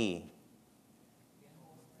vitamin E?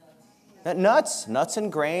 Nuts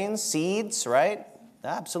and grains, seeds, right?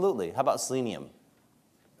 Absolutely. How about selenium?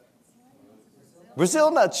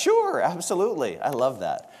 Brazil nuts, sure, absolutely. I love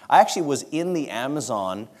that. I actually was in the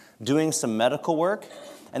Amazon doing some medical work,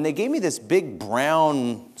 and they gave me this big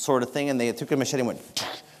brown sort of thing, and they took a machete and went,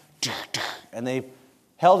 and they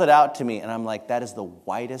held it out to me, and I'm like, that is the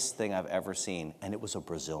whitest thing I've ever seen, and it was a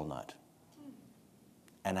Brazil nut.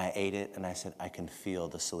 And I ate it, and I said, I can feel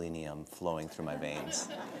the selenium flowing through my veins.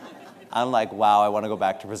 I'm like, wow, I want to go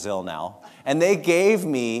back to Brazil now. And they gave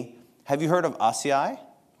me, have you heard of acai?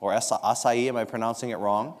 Or acai, am I pronouncing it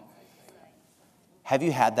wrong? Have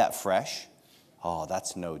you had that fresh? Oh,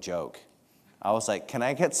 that's no joke. I was like, can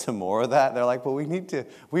I get some more of that? They're like, well,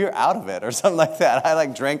 we are out of it, or something like that. I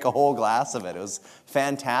drank a whole glass of it. It was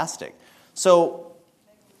fantastic. So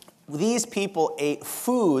these people ate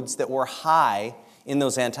foods that were high in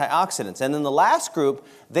those antioxidants. And in the last group,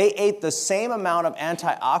 they ate the same amount of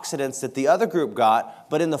antioxidants that the other group got,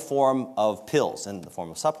 but in the form of pills, in the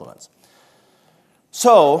form of supplements.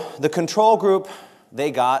 So the control group,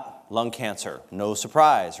 they got lung cancer. No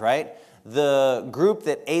surprise, right? The group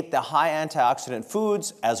that ate the high antioxidant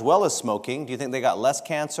foods as well as smoking, do you think they got less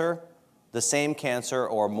cancer, the same cancer,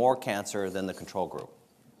 or more cancer than the control group?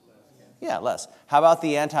 Yeah, less. How about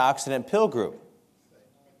the antioxidant pill group?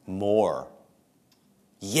 More.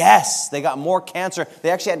 Yes, they got more cancer.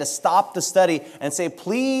 They actually had to stop the study and say,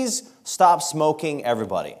 please stop smoking,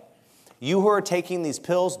 everybody. You who are taking these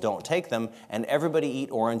pills, don't take them, and everybody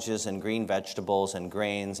eat oranges and green vegetables and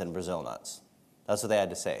grains and Brazil nuts. That's what they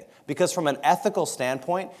had to say. Because from an ethical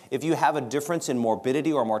standpoint, if you have a difference in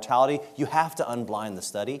morbidity or mortality, you have to unblind the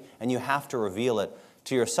study, and you have to reveal it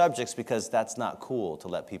to your subjects, because that's not cool to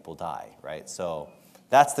let people die, right? So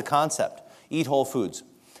that's the concept. Eat whole foods.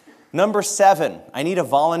 Number 7, I need a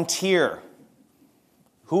volunteer.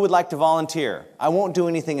 Who would like to volunteer? I won't do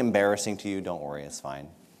anything embarrassing to you. Don't worry, it's fine.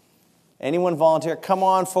 Anyone volunteer? Come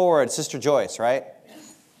on forward. Sister Joyce, right?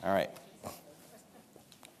 All right.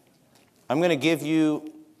 I'm going to give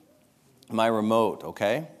you my remote,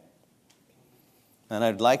 okay? And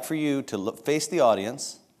I'd like for you to face the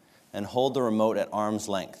audience and hold the remote at arm's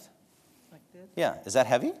length. Like this? Yeah. Is that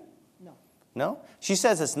heavy? No. No? She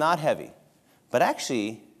says it's not heavy. But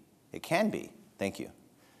actually, it can be. Thank you.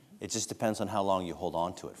 It just depends on how long you hold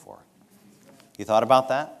on to it for. You thought about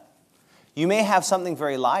that? You may have something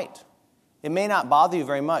very light. It may not bother you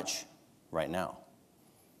very much right now.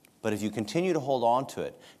 But if you continue to hold on to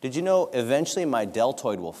it, did you know eventually my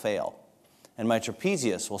deltoid will fail, and my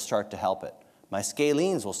trapezius will start to help it. My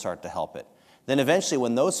scalenes will start to help it. Then eventually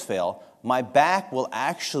when those fail, my back will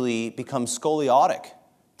actually become scoliotic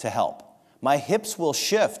to help. My hips will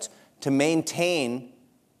shift to maintain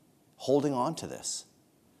holding on to this.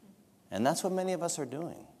 And that's what many of us are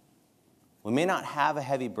doing. We may not have a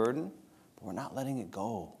heavy burden, but we're not letting it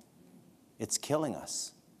go. It's killing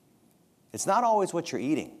us. It's not always what you're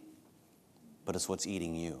eating, but it's what's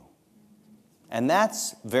eating you. And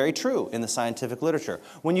that's very true in the scientific literature.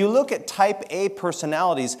 When you look at type A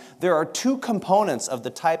personalities, there are 2 components of the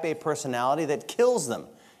type A personality that kills them.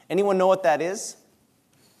 Anyone know what that is?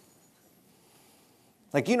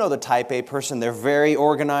 Like, you know the type A person, they're very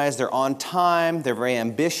organized, they're on time, they're very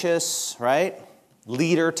ambitious, right?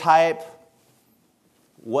 Leader type.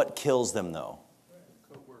 What kills them, though?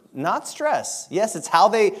 Not stress. Yes, it's how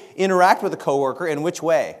they interact with a coworker. In which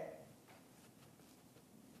way?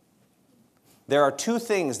 There are two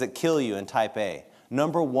things that kill you in type A.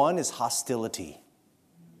 Number one is hostility.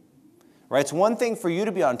 Right? It's one thing for you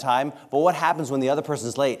to be on time, but what happens when the other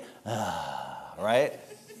person's late? Right?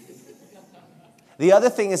 The other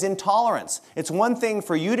thing is intolerance. It's one thing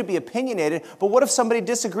for you to be opinionated, but what if somebody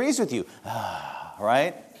disagrees with you?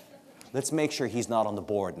 Right? Let's make sure he's not on the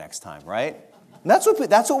board next time, right? And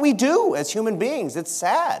that's what we do as human beings. It's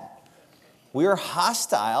sad. We are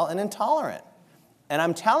hostile and intolerant. And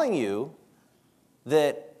I'm telling you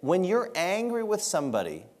that when you're angry with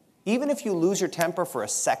somebody, even if you lose your temper for a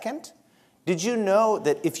second, did you know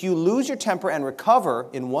that if you lose your temper and recover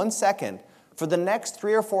in 1 second, for the next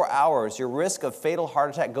 3 or 4 hours, your risk of fatal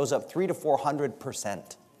heart attack goes up 300 to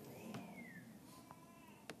 400%.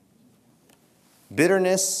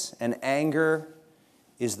 Bitterness and anger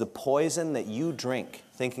is the poison that you drink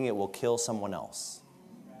thinking it will kill someone else.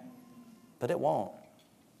 But it won't.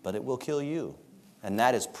 But it will kill you. And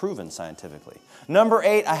that is proven scientifically. Number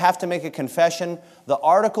 8, I have to make a confession. The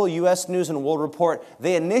article, U.S. News and World Report,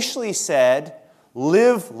 they initially said,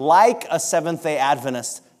 live like a Seventh-day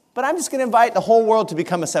Adventist. But I'm just going to invite the whole world to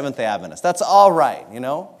become a Seventh-day Adventist. That's all right, you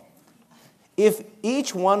know? If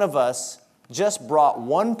each one of us just brought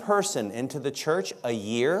one person into the church a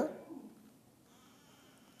year,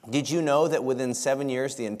 did you know that within 7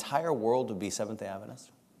 years, the entire world would be Seventh-day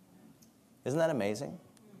Adventist? Isn't that amazing?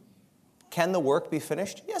 Can the work be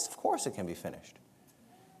finished? Yes, of course it can be finished.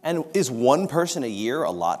 And is one person a year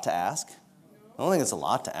a lot to ask? I don't think it's a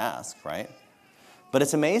lot to ask, right? But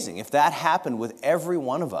it's amazing. If that happened with every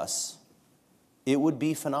one of us, it would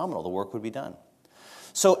be phenomenal. The work would be done.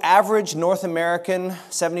 So average North American,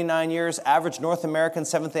 79 years. Average North American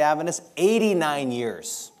Seventh-day Adventist, 89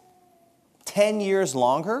 years. 10 years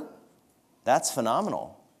longer? That's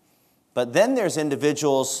phenomenal. But then there's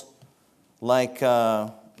individuals like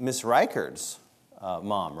Miss Reichard's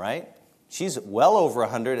mom, right? She's well over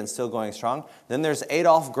 100 and still going strong. Then there's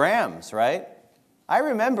Adolph Graham's, right? I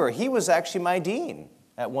remember he was actually my dean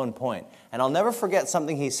at one point. And I'll never forget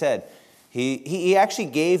something he said. He actually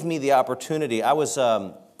gave me the opportunity. I was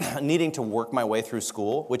needing to work my way through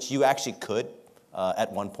school, which you actually could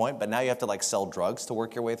at one point, but now you have to like sell drugs to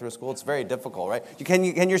work your way through school. It's very difficult, right?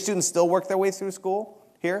 Can your students still work their way through school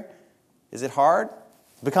here? Is it hard?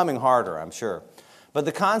 It's becoming harder, I'm sure. But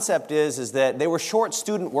the concept is that they were short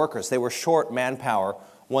student workers. They were short manpower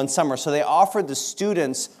one summer. So they offered the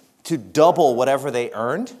students to double whatever they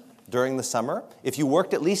earned during the summer. If you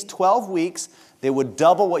worked at least 12 weeks, they would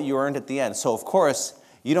double what you earned at the end. So of course,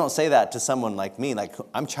 you don't say that to someone like me, like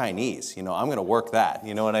I'm Chinese, you know, I'm going to work that,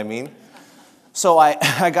 you know what I mean? So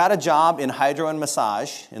I got a job in hydro and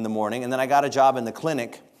massage in the morning, and then I got a job in the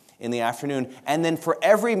clinic in the afternoon, and then for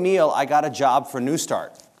every meal, I got a job for New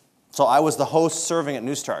Start. So I was the host serving at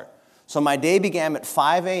New Start. So my day began at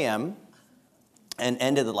 5 a.m. and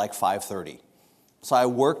ended at like 5:30. So I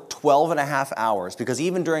worked 12 and a half hours because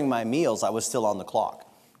even during my meals, I was still on the clock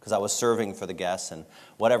because I was serving for the guests and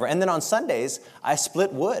whatever. And then on Sundays, I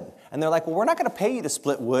split wood. And they're like, well, we're not going to pay you to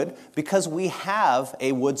split wood because we have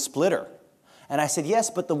a wood splitter. And I said, yes,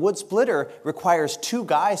 but the wood splitter requires 2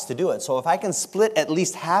 guys to do it. So if I can split at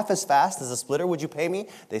least half as fast as a splitter, would you pay me?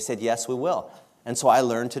 They said, yes, we will. And so I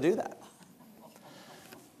learned to do that.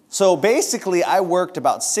 So basically, I worked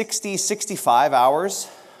about 60, 65 hours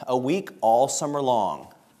a week all summer long.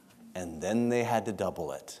 And then they had to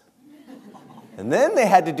double it. And then they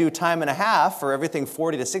had to do time and a half for everything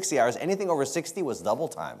 40 to 60 hours. Anything over 60 was double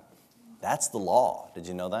time. That's the law. Did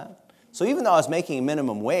you know that? So even though I was making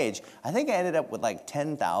minimum wage, I think I ended up with like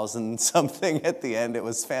 10,000 something at the end. It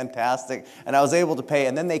was fantastic. And I was able to pay.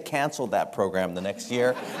 And then they canceled that program the next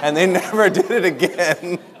year. And they never did it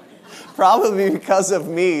again. Probably because of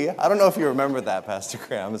me. I don't know if you remember that, Pastor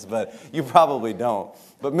Grams, but you probably don't.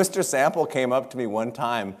 But Mr. Sample came up to me one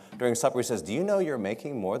time during supper. He says, do you know you're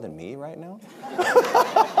making more than me right now?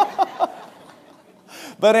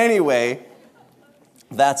 But anyway,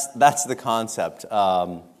 that's the concept.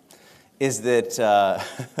 Is that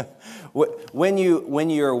when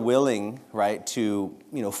you're willing, right, to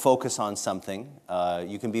focus on something,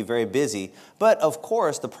 you can be very busy. But of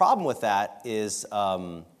course, the problem with that is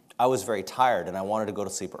I was very tired and I wanted to go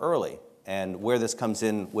to sleep early. And where this comes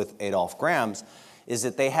in with Adolph Graham's is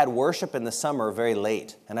that they had worship in the summer very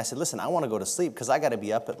late. And I said, listen, I want to go to sleep because I got to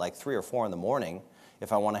be up at like 3 or 4 in the morning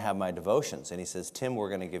if I want to have my devotions. And he says, Tim, we're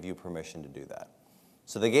going to give you permission to do that.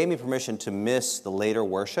 So they gave me permission to miss the later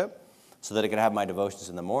worship so that I could have my devotions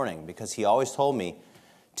in the morning, because he always told me,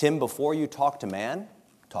 Tim, before you talk to man,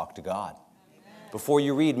 talk to God. Before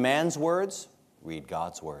you read man's words, read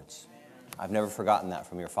God's words. I've never forgotten that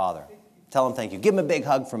from your father. Tell him thank you. Give him a big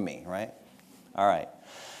hug from me, right? All right.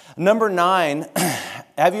 Number 9,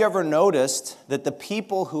 have you ever noticed that the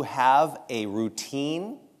people who have a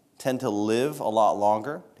routine tend to live a lot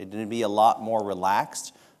longer? They tend to be a lot more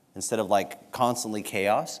relaxed instead of like constantly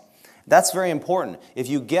chaos. That's very important. If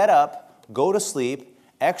you get up, go to sleep,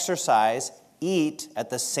 exercise, eat at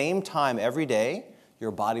the same time every day,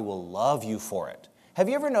 your body will love you for it. Have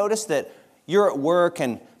you ever noticed that you're at work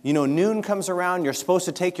and noon comes around, you're supposed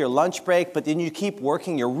to take your lunch break, but then you keep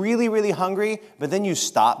working, you're really, really hungry, but then you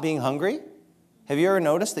stop being hungry? Have you ever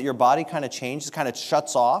noticed that your body kind of changes, kind of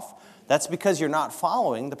shuts off? That's because you're not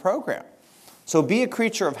following the program. So be a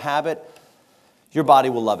creature of habit. Your body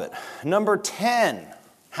will love it. Number 10,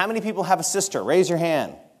 how many people have a sister? Raise your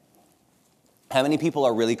hand. How many people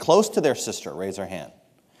are really close to their sister? Raise their hand.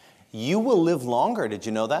 You will live longer. Did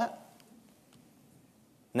you know that?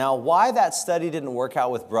 Now, why that study didn't work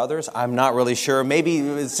out with brothers, I'm not really sure.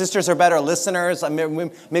 Maybe sisters are better listeners.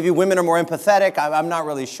 Maybe women are more empathetic. I'm not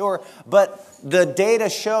really sure. But the data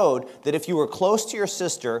showed that if you were close to your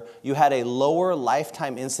sister, you had a lower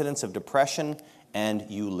lifetime incidence of depression and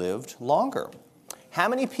you lived longer. How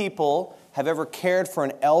many people have ever cared for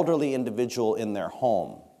an elderly individual in their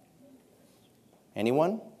home?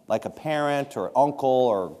 Anyone? Like a parent or uncle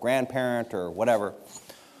or grandparent or whatever.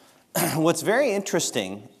 What's very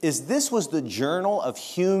interesting is this was the Journal of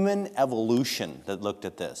Human Evolution that looked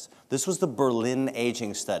at this. This was the Berlin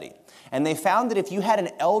Aging Study. And they found that if you had an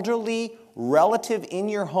elderly relative in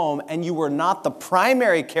your home and you were not the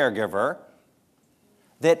primary caregiver,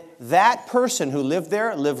 that person who lived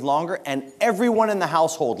there lived longer and everyone in the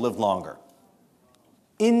household lived longer.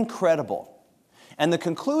 Incredible. And the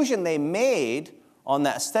conclusion they made on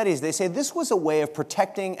that study is they say this was a way of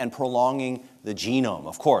protecting and prolonging the genome,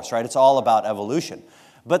 of course, right? It's all about evolution.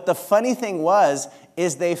 But the funny thing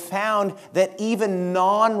is they found that even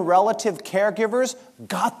non-relative caregivers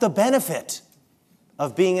got the benefit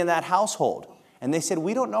of being in that household. And they said,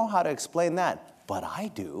 we don't know how to explain that, but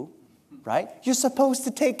I do, right? You're supposed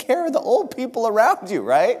to take care of the old people around you,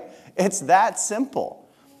 right? It's that simple.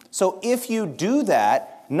 So if you do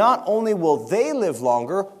that, not only will they live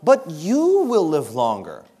longer, but you will live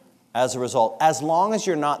longer as a result, as long as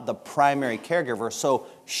you're not the primary caregiver. So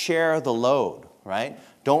share the load, right?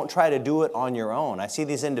 Don't try to do it on your own. I see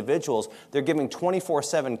these individuals, they're giving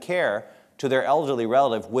 24/7 care to their elderly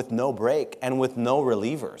relative with no break and with no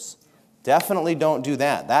relievers. Definitely don't do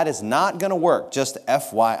that. That is not going to work, just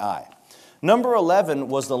FYI. Number 11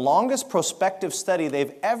 was the longest prospective study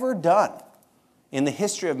they've ever done in the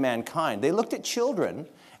history of mankind. They looked at children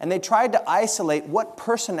and they tried to isolate what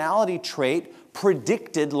personality trait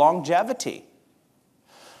predicted longevity.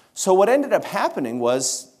 So what ended up happening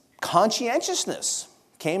was conscientiousness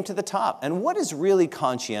came to the top. And what is really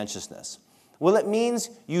conscientiousness? Well, it means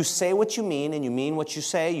you say what you mean and you mean what you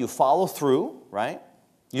say. You follow through, right?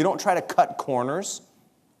 You don't try to cut corners.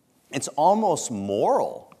 It's almost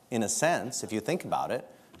moral in a sense, if you think about it.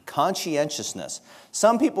 Conscientiousness.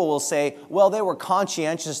 Some people will say, well, they were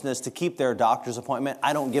conscientiousness to keep their doctor's appointment.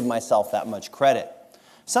 I don't give myself that much credit.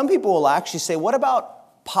 Some people will actually say, what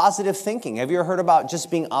about positive thinking? Have you ever heard about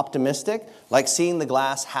just being optimistic, like seeing the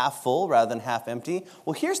glass half full rather than half empty?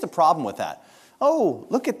 Well, here's the problem with that. Oh,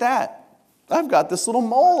 look at that. I've got this little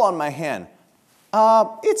mole on my hand.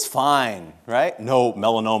 It's fine, right? No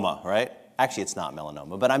melanoma, right? Actually, it's not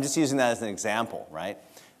melanoma, but I'm just using that as an example, right?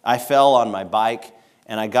 I fell on my bike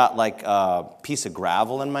and I got like a piece of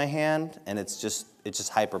gravel in my hand, and it's just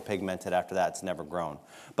hyperpigmented after that. It's never grown.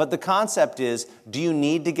 But the concept is, do you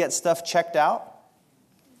need to get stuff checked out?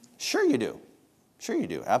 Sure you do. Sure you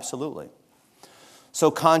do, absolutely.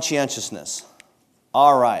 So conscientiousness.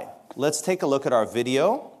 All right, let's take a look at our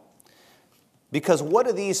video. Because what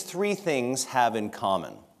do these three things have in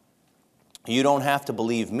common? You don't have to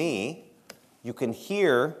believe me. You can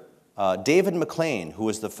hear David McLean, who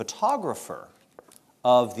is the photographer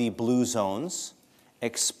of the blue zones,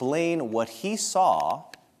 explain what he saw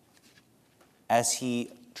as he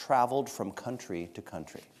traveled from country to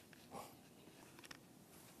country.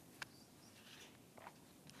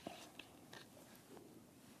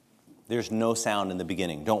 There's no sound in the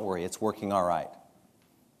beginning. Don't worry, it's working all right.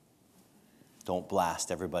 Don't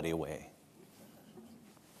blast everybody away.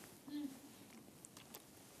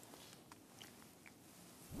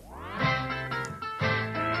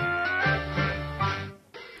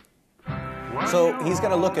 So he's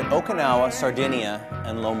going to look at Okinawa, Sardinia,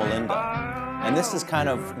 and Loma Linda. And this is kind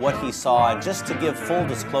of what he saw. And just to give full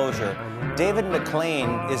disclosure, David McLean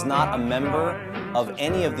is not a member of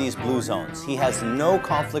any of these blue zones. He has no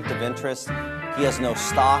conflict of interest. He has no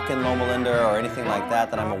stock in Loma Linda or anything like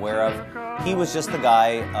that I'm aware of. He was just the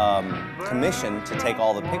guy commissioned to take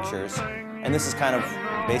all the pictures, and this is kind of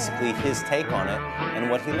basically his take on it and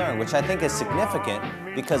what he learned, which I think is significant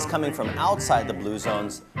because coming from outside the Blue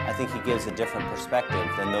Zones, I think he gives a different perspective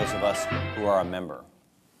than those of us who are a member.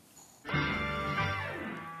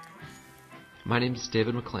 My name is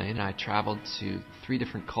David McLean, and I traveled to 3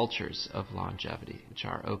 different cultures of longevity, which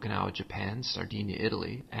are Okinawa, Japan, Sardinia,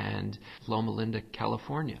 Italy, and Loma Linda,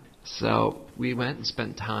 California. So we went and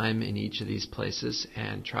spent time in each of these places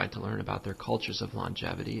and tried to learn about their cultures of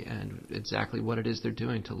longevity and exactly what it is they're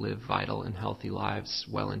doing to live vital and healthy lives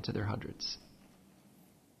well into their hundreds.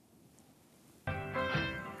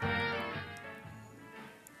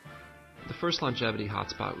 The first longevity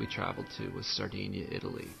hotspot we traveled to was Sardinia,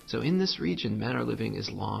 Italy. So in this region, men are living as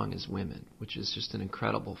long as women, which is just an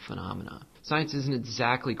incredible phenomenon. Science isn't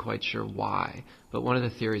exactly quite sure why, but one of the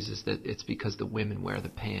theories is that it's because the women wear the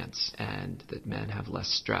pants and that men have less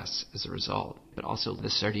stress as a result. But also the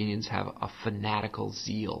Sardinians have a fanatical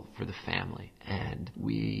zeal for the family. And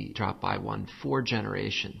we dropped by 4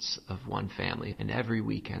 generations of one family, and every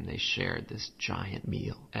weekend they shared this giant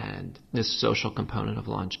meal. And this social component of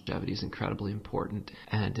longevity is incredibly important.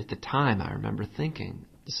 And at the time, I remember thinking,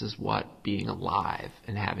 this is what being alive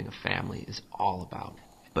and having a family is all about.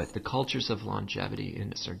 But the cultures of longevity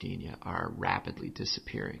in Sardinia are rapidly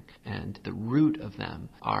disappearing, and the root of them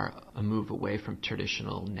are a move away from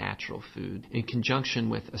traditional natural food in conjunction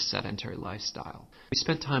with a sedentary lifestyle. We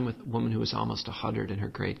spent time with a woman who was almost 100 and her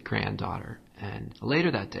great-granddaughter, and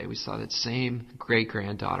later that day we saw that same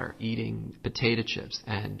great-granddaughter eating potato chips,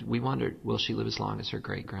 and we wondered, will she live as long as her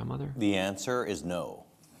great-grandmother? The answer is no.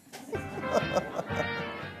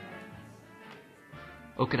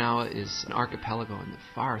 Okinawa is an archipelago in the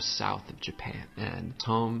far south of Japan and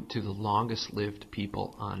home to the longest-lived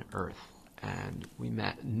people on Earth. And we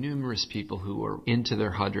met numerous people who were into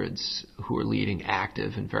their hundreds, who were leading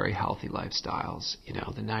active and very healthy lifestyles. You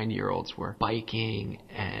know, the 90-year-olds were biking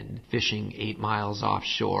and fishing 8 miles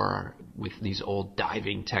offshore with these old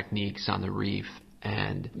diving techniques on the reef.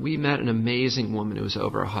 And we met an amazing woman who was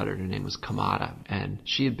over 100. Her name was Kamada, and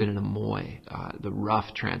she had been in a moai. The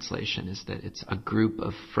rough translation is that it's a group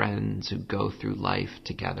of friends who go through life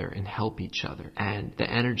together and help each other. And the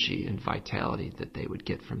energy and vitality that they would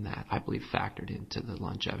get from that, I believe, factored into the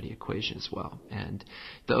longevity equation as well. And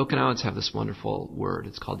the Okinawans have this wonderful word.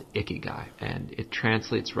 It's called ikigai, and it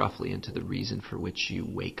translates roughly into the reason for which you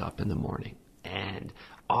wake up in the morning. And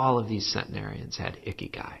all of these centenarians had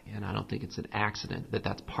ikigai, and I don't think it's an accident that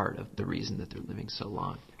that's part of the reason that they're living so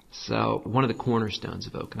long. So one of the cornerstones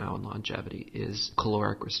of Okinawan longevity is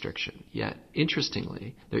caloric restriction. Yet,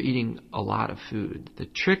 interestingly, they're eating a lot of food. The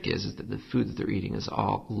trick is that the food that they're eating is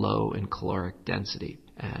all low in caloric density.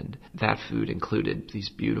 And that food included these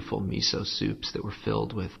beautiful miso soups that were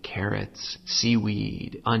filled with carrots,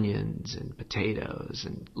 seaweed, onions, and potatoes.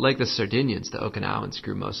 And like the Sardinians, the Okinawans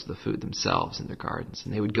grew most of the food themselves in their gardens,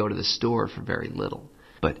 and they would go to the store for very little.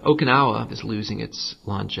 But Okinawa is losing its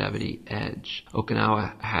longevity edge.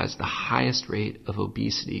 Okinawa has the highest rate of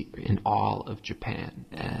obesity in all of Japan.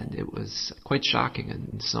 And it was quite shocking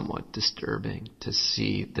and somewhat disturbing to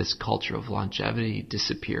see this culture of longevity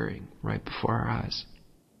disappearing right before our eyes.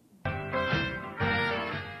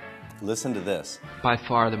 Listen to this. By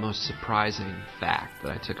far the most surprising fact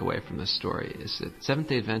that I took away from this story is that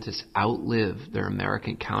Seventh-day Adventists outlive their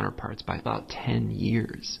American counterparts by about 10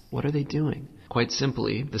 years. What are they doing? Quite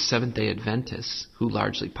simply, the Seventh-day Adventists, who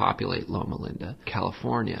largely populate Loma Linda,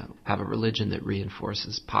 California, have a religion that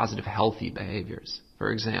reinforces positive, healthy behaviors.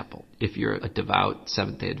 For example, if you're a devout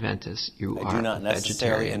Seventh-day Adventist, you are a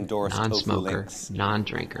vegetarian, non-smoker,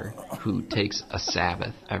 non-drinker who takes a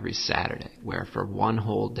Sabbath every Saturday, where for one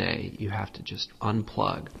whole day you have to just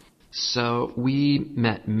unplug. So we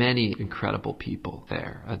met many incredible people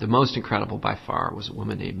there. The most incredible by far was a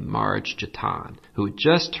woman named Marge Jatan, who had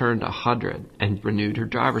just turned 100 and renewed her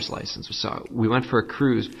driver's license. So we went for a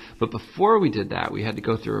cruise, but before we did that, we had to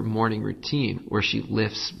go through her morning routine where she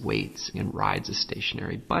lifts weights and rides a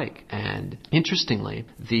stationary bike. And interestingly,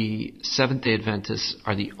 the Seventh-day Adventists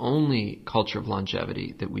are the only culture of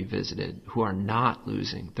longevity that we visited who are not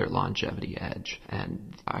losing their longevity edge.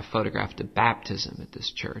 And I photographed a baptism at this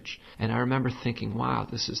church. And I remember thinking, wow,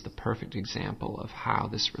 this is the perfect example of how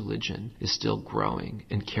this religion is still growing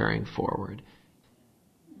and carrying forward.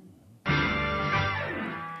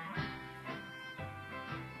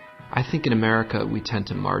 I think in America we tend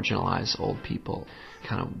to marginalize old people,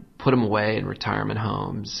 kind of put them away in retirement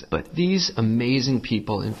homes. But these amazing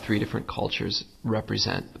people in 3 different cultures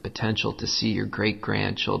represent the potential to see your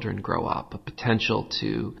great-grandchildren grow up, a potential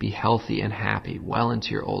to be healthy and happy well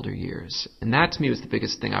into your older years. And that to me was the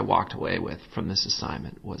biggest thing I walked away with from this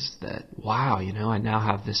assignment, was that, wow, I now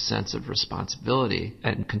have this sense of responsibility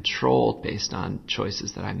and control based on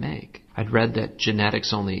choices that I make. I'd read that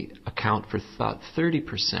genetics only account for about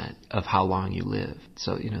 30% of how long you live.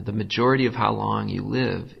 So, the majority of how long you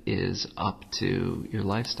live is up to your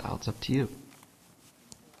lifestyle. It's up to you.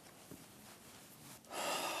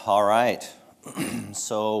 All right.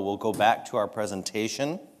 So we'll go back to our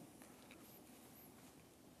presentation.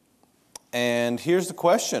 And here's the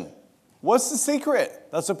question. What's the secret?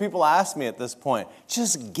 That's what people ask me at this point.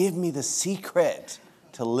 Just give me the secret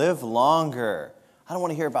to live longer. I don't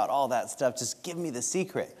want to hear about all that stuff. Just give me the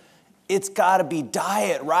secret. It's got to be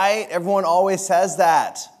diet, right? Everyone always says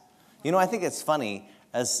that. I think it's funny.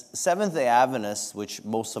 As Seventh-day Adventists, which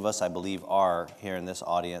most of us, I believe, are here in this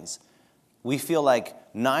audience, we feel like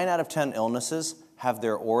 9 out of 10 illnesses have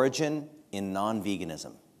their origin in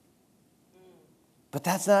non-veganism. But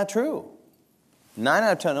that's not true. 9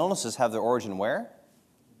 out of 10 illnesses have their origin where?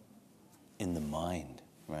 In the mind,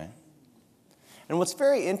 right? And what's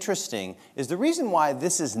very interesting is the reason why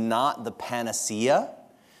this is not the panacea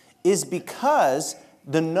is because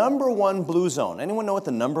the number 1 blue zone. Anyone know what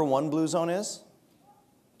the number 1 blue zone is?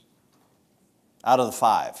 Out of the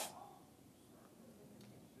 5.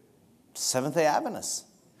 Seventh-day Adventists.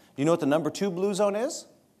 Do you know what the number 2 blue zone is?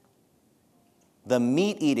 The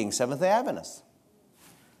meat-eating Seventh-day Adventists.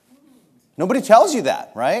 Nobody tells you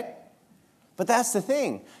that, right? But that's the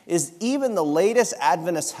thing, is even the latest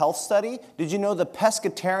Adventist health study, did you know the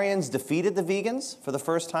pescatarians defeated the vegans for the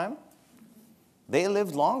first time? They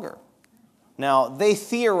lived longer. Now, they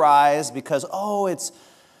theorize because, it's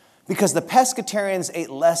because the pescatarians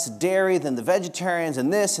ate less dairy than the vegetarians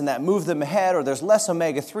and this and that moved them ahead, or there's less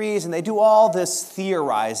omega-3s, and they do all this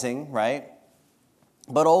theorizing, right?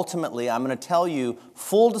 But ultimately, I'm going to tell you,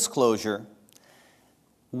 full disclosure,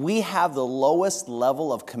 we have the lowest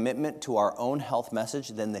level of commitment to our own health message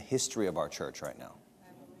than the history of our church right now,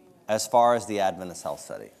 as far as the Adventist health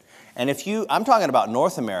study. And I'm talking about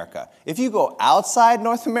North America. If you go outside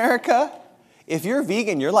North America, if you're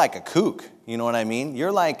vegan, you're like a kook. You know what I mean?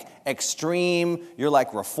 You're like extreme, you're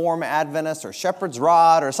like Reform Adventist or Shepherd's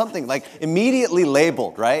Rod or something, like immediately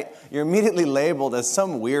labeled, right? You're immediately labeled as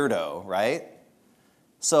some weirdo, right?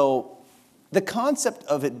 So the concept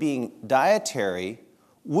of it being dietary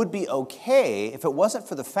would be okay if it wasn't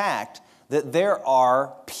for the fact that there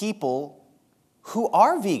are people who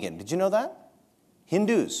are vegan. Did you know that?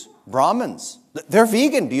 Hindus, Brahmins, they're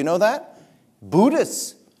vegan. Do you know that?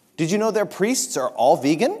 Buddhists, did you know their priests are all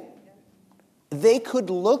vegan? They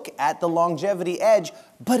could look at the longevity edge,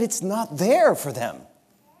 but it's not there for them,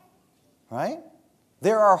 right?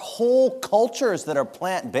 There are whole cultures that are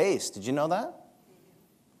plant-based. Did you know that?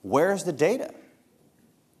 Where's the data?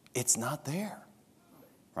 It's not there.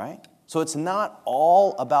 Right? So it's not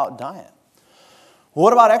all about diet.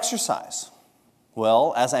 What about exercise?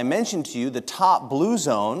 Well, as I mentioned to you, the top blue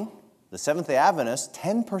zone, the Seventh-day Adventists,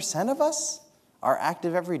 10% of us are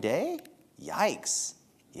active every day? Yikes.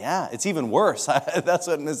 Yeah, it's even worse. That's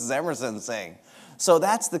what Mrs. Emerson's saying. So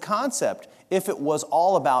that's the concept. If it was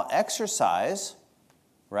all about exercise,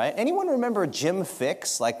 right? Anyone remember Jim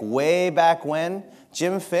Fixx, like way back when?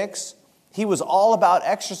 Jim Fixx? He was all about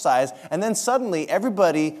exercise, and then suddenly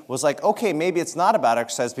everybody was like, okay, maybe it's not about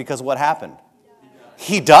exercise, because what happened?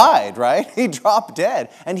 He died, right? He dropped dead.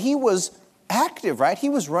 And he was active, right? He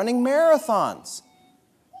was running marathons.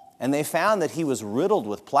 And they found that he was riddled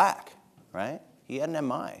with plaque, right? He had an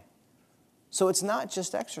MI. So it's not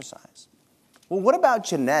just exercise. Well, what about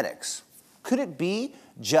genetics? Could it be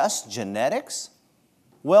just genetics?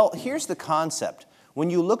 Well, here's the concept. When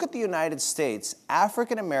you look at the United States,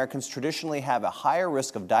 African Americans traditionally have a higher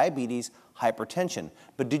risk of diabetes, hypertension.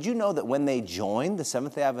 But did you know that when they join the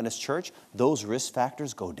Seventh-day Adventist Church, those risk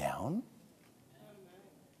factors go down?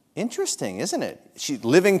 Interesting, isn't it?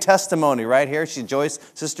 Living testimony right here.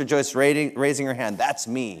 Sister Joyce raising her hand. That's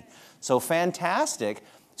me. So fantastic.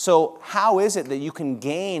 So how is it that you can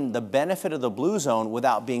gain the benefit of the blue zone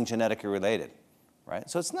without being genetically related? Right?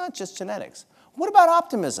 So it's not just genetics. What about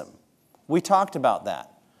optimism? We talked about that.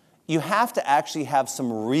 You have to actually have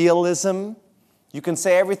some realism. You can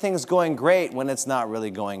say everything's going great when it's not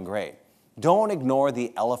really going great. Don't ignore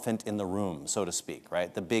the elephant in the room, so to speak,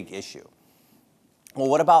 right? The big issue. Well,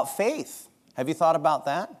 what about faith? Have you thought about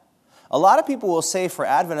that? A lot of people will say for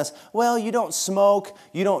Adventists, well, you don't smoke,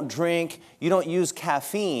 you don't drink, you don't use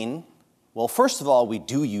caffeine. Well, first of all, we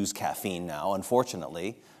do use caffeine now,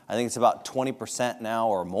 unfortunately. I think it's about 20% now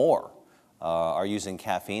or more are using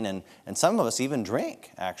caffeine. And some of us even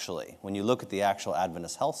drink, actually, when you look at the actual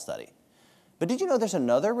Adventist health study. But did you know there's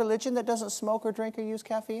another religion that doesn't smoke or drink or use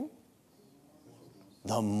caffeine?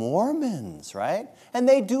 The Mormons, right? And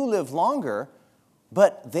they do live longer,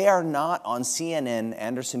 but they are not on CNN,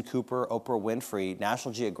 Anderson Cooper, Oprah Winfrey,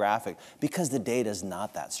 National Geographic, because the data is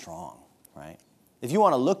not that strong, right? If you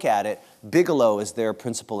want to look at it, Bigelow is their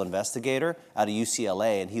principal investigator out of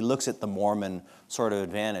UCLA, and he looks at the Mormon sort of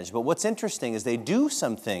advantage. But what's interesting is they do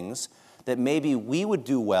some things that maybe we would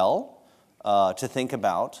do well to think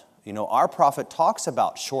about. You know, our prophet talks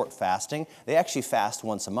about short fasting. They actually fast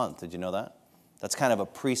once a month. Did you know that? That's kind of a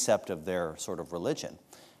precept of their sort of religion.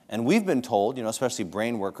 And we've been told, you know, especially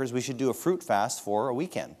brain workers, we should do a fruit fast for a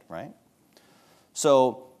weekend, right?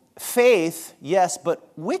 So faith, yes,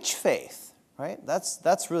 but which faith? Right?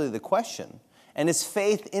 That's really the question. And is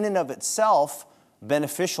faith in and of itself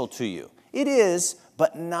beneficial to you? It is,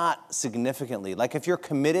 but not significantly. Like if you're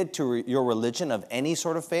committed to your religion of any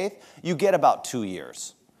sort of faith, you get about 2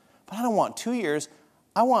 years. But I don't want 2 years.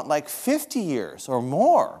 I want like 50 years or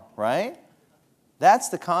more, right? That's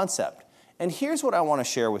the concept. And here's what I want to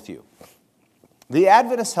share with you. The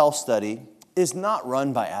Adventist Health Study is not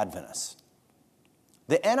run by Adventists.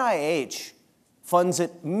 The NIH funds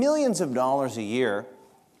it millions of dollars a year.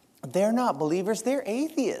 They're not believers, they're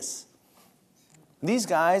atheists. These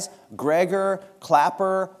guys, Greger,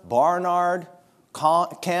 Clapper, Barnard,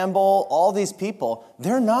 Campbell, all these people,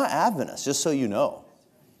 they're not Adventists, just so you know,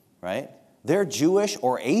 right? They're Jewish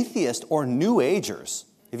or atheist or New Agers.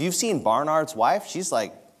 If you've seen Barnard's wife, she's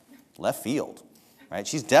like left field, right?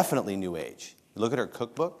 She's definitely New Age. You look at her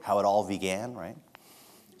cookbook, how it all began, right?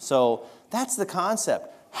 So that's the concept.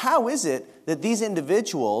 How is it that these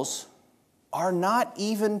individuals are not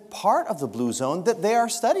even part of the blue zone that they are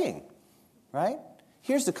studying, right?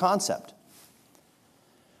 Here's the concept.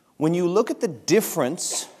 When you look at the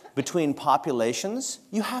difference between populations,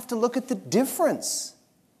 you have to look at the difference.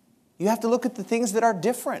 You have to look at the things that are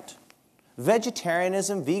different.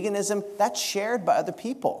 Vegetarianism, veganism, that's shared by other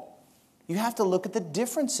people. You have to look at the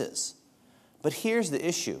differences. But here's the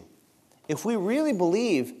issue. If we really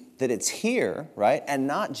believe that it's here, right, and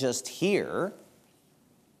not just here,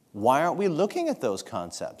 why aren't we looking at those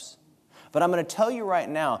concepts? But I'm going to tell you right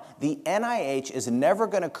now, the NIH is never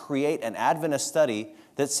going to create an Adventist study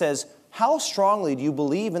that says, how strongly do you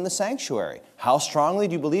believe in the sanctuary? How strongly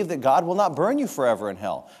do you believe that God will not burn you forever in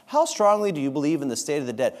hell? How strongly do you believe in the state of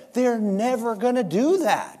the dead? They're never going to do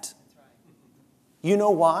that. You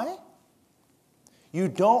know why? You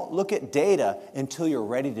don't look at data until you're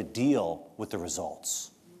ready to deal with the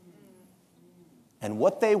results. And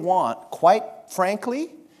what they want, quite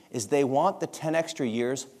frankly, is they want the 10 extra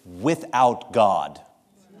years without God.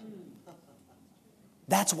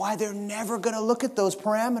 That's why they're never going to look at those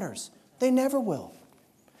parameters. They never will.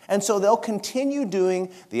 And so they'll continue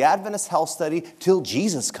doing the Adventist Health Study till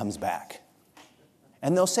Jesus comes back.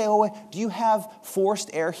 And they'll say, oh, wait, do you have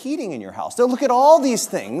forced air heating in your house? They'll look at all these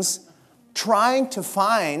things, trying to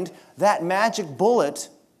find that magic bullet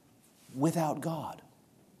without God.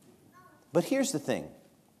 But here's the thing.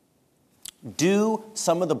 Do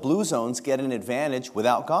some of the blue zones get an advantage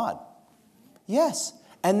without God? Yes.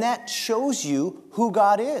 And that shows you who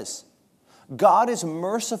God is. God is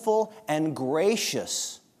merciful and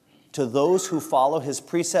gracious to those who follow his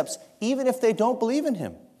precepts, even if they don't believe in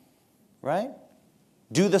him. Right?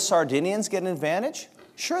 Do the Sardinians get an advantage?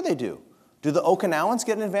 Sure they do. Do the Okinawans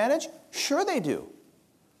get an advantage? Sure they do.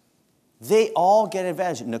 They all get an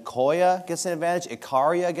advantage. Nicoya gets an advantage.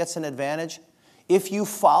 Ikaria gets an advantage. If you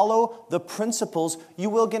follow the principles, you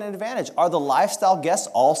will get an advantage. Are the lifestyle guests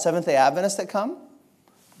all Seventh-day Adventists that come?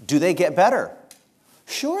 Do they get better?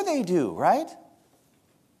 Sure they do, right?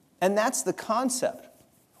 And that's the concept.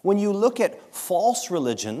 When you look at false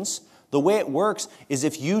religions, the way it works is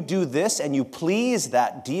if you do this and you please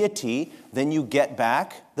that deity, then you get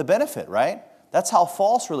back the benefit, right? That's how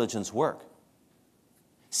false religions work.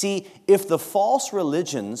 See, if the false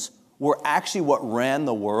religions were actually what ran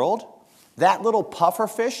the world, that little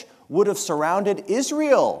pufferfish would have surrounded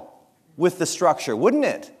Israel with the structure, wouldn't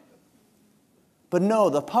it? But no,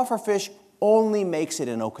 the pufferfish only makes it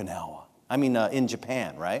in Okinawa. In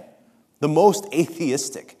Japan, right? The most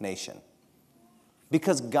atheistic nation.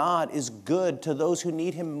 Because God is good to those who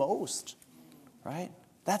need him most, right?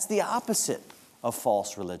 That's the opposite of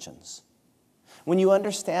false religions. When you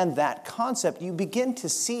understand that concept, you begin to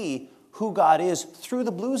see who God is through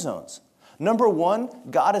the blue zones. Number one,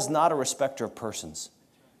 God is not a respecter of persons.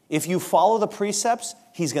 If you follow the precepts,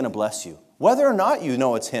 he's going to bless you. Whether or not you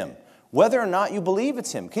know it's him. whether or not you believe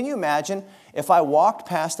it's him. Can you imagine if I walked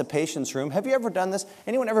past a patient's room? Have you ever done this?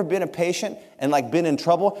 Anyone ever been a patient and like been in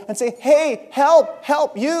trouble and say, hey,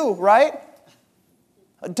 help you, right?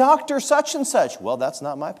 Doctor such and such. Well, that's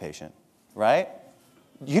not my patient, right?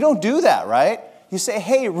 You don't do that, right? You say,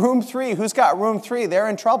 hey, room 3, who's got room 3? They're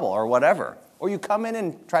in trouble or whatever. Or you come in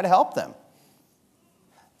and try to help them.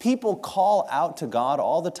 People call out to God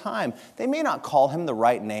all the time. They may not call him the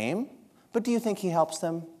right name, but do you think he helps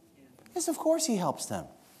them? Yes, of course he helps them.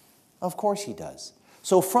 Of course he does.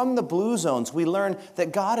 So from the blue zones, we learn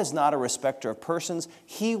that God is not a respecter of persons.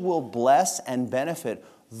 He will bless and benefit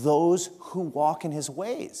those who walk in his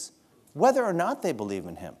ways, whether or not they believe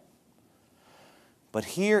in him. But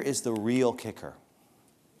here is the real kicker.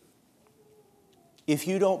 If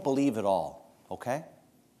you don't believe at all, okay?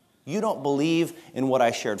 You don't believe in what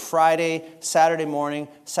I shared Friday, Saturday morning,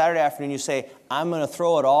 Saturday afternoon, you say, I'm going to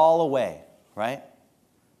throw it all away, right?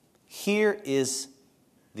 Here is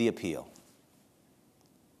the appeal.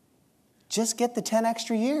 Just get the 10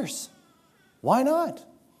 extra years. Why not?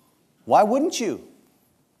 Why wouldn't you?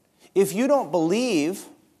 If you don't believe,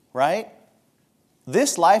 right,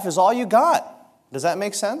 this life is all you got. Does that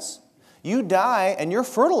make sense? You die and you're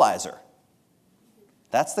fertilizer.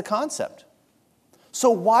 That's the concept. So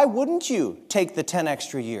why wouldn't you take the 10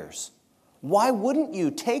 extra years? Why wouldn't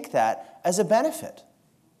you take that as a benefit?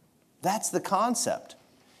 That's the concept.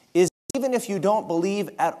 Is even if you don't believe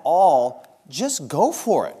at all, just go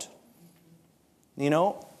for it. You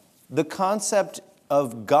know, the concept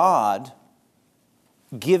of God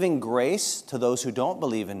giving grace to those who don't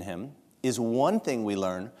believe in him is one thing we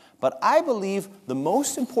learn, but I believe the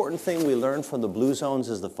most important thing we learn from the blue zones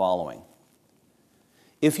is the following.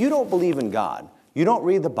 If you don't believe in God, you don't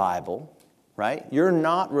read the Bible, right? You're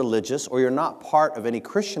not religious or you're not part of any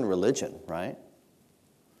Christian religion, right?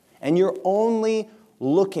 And you're only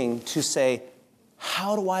looking to say,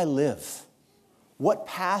 how do I live? What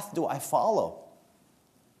path do I follow?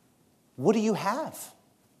 What do you have?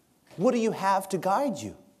 What do you have to guide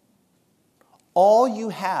you? All you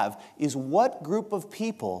have is what group of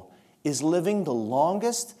people is living the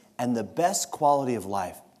longest and the best quality of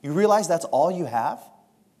life. You realize that's all you have?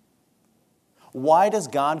 Why does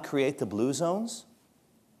God create the blue zones?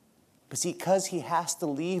 Because he has to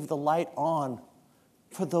leave the light on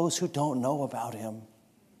for those who don't know about him.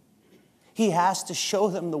 He has to show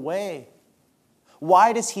them the way.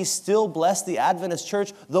 Why does he still bless the Adventist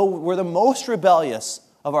church, though we're the most rebellious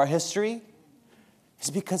of our history? It's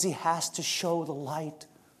because he has to show the light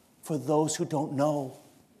for those who don't know.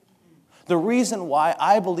 The reason why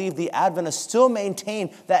I believe the Adventists still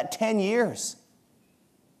maintain that 10 years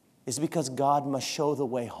is because God must show the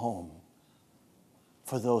way home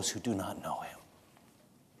for those who do not know him.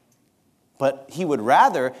 But he would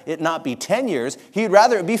rather it not be 10 years. He'd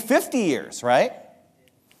rather it be 50 years, right?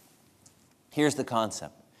 Here's the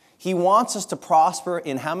concept. He wants us to prosper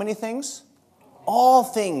in how many things? All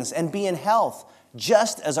things, and be in health,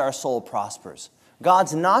 just as our soul prospers.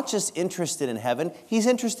 God's not just interested in heaven, he's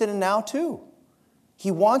interested in now too.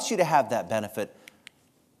 He wants you to have that benefit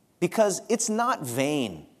because it's not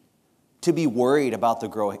vain to be worried about the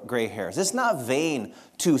gray hairs. It's not vain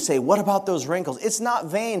to say, what about those wrinkles? It's not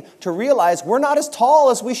vain to realize we're not as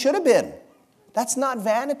tall as we should have been. That's not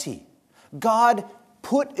vanity. God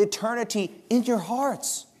put eternity in your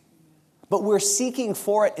hearts, but we're seeking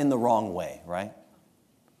for it in the wrong way, right?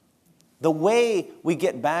 The way we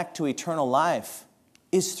get back to eternal life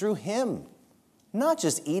is through him. Not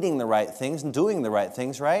just eating the right things and doing the right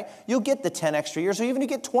things, right? You'll get the 10 extra years, or even you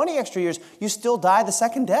get 20 extra years, you still die the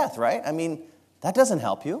second death, right? I mean, that doesn't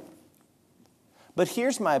help you. But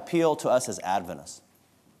here's my appeal to us as Adventists.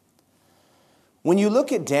 When you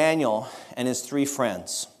look at Daniel and his 3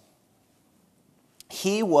 friends,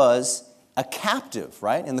 he was a captive,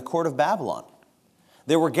 right, in the court of Babylon.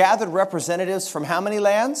 There were gathered representatives from how many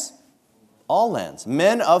lands? All lands.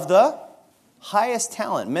 Men of the highest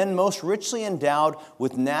talent, men most richly endowed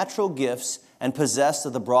with natural gifts and possessed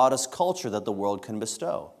of the broadest culture that the world can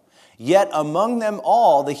bestow. Yet among them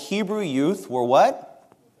all, the Hebrew youth were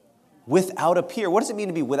what? Without a peer. What does it mean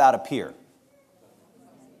to be without a peer?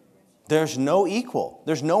 There's no equal.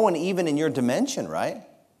 There's no one even in your dimension, right?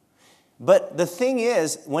 But the thing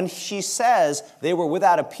is, when she says they were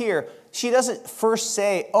without a peer, she doesn't first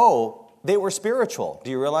say, oh, they were spiritual.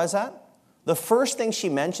 Do you realize that? The first thing she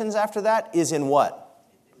mentions after that is in what?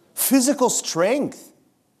 Physical strength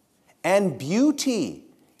and beauty.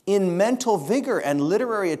 In mental vigor and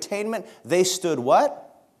literary attainment, they stood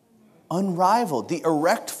what? Unrivaled. The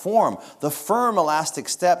erect form, the firm elastic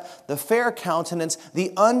step, the fair countenance,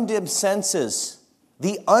 the undimmed senses,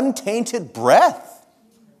 the untainted breath.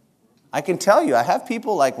 I can tell you, I have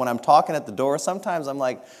people like when I'm talking at the door, sometimes I'm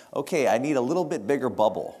like, okay, I need a little bit bigger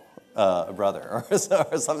bubble, brother,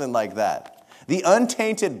 or something like that. The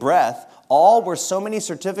untainted breath, all were so many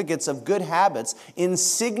certificates of good habits,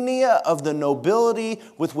 insignia of the nobility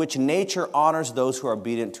with which nature honors those who are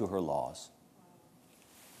obedient to her laws.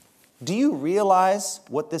 Do you realize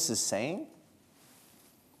what this is saying?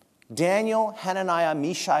 Daniel, Hananiah,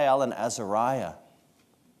 Mishael, and Azariah,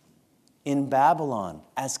 in Babylon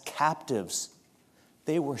as captives,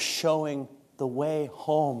 they were showing the way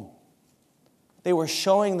home. They were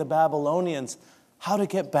showing the Babylonians how to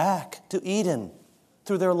get back to Eden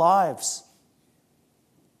through their lives.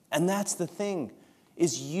 And that's the thing,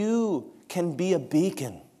 is you can be a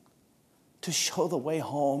beacon to show the way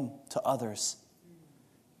home to others.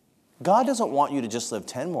 God doesn't want you to just live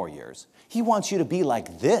 10 more years. He wants you to be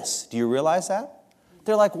like this. Do you realize that?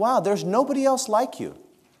 They're like, wow, there's nobody else like you.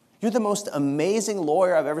 You're the most amazing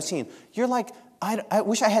lawyer I've ever seen. You're like, I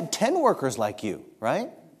wish I had 10 workers like you, right?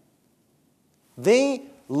 They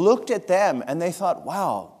looked at them and they thought,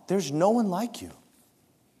 wow, there's no one like you.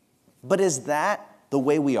 But is that the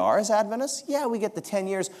way we are as Adventists? Yeah, we get the 10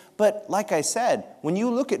 years. But like I said, when you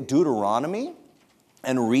look at Deuteronomy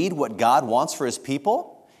and read what God wants for his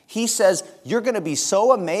people, he says, you're going to be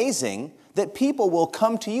so amazing that people will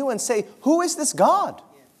come to you and say, who is this God?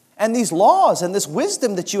 And these laws and this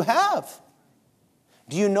wisdom that you have.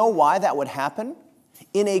 Do you know why that would happen?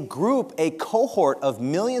 In a group, a cohort of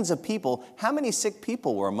millions of people, how many sick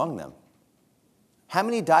people were among them? How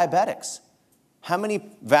many diabetics? How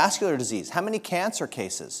many vascular disease? How many cancer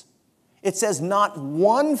cases? It says not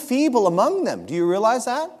one feeble among them. Do you realize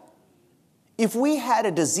that? If we had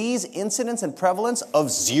a disease incidence and prevalence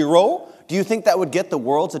of 0, do you think that would get the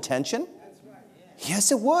world's attention?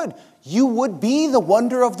 Yes, it would. You would be the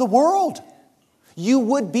wonder of the world. You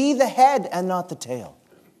would be the head and not the tail.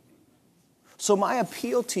 So my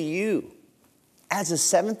appeal to you as a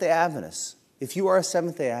Seventh-day Adventist, if you are a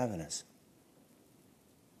Seventh-day Adventist,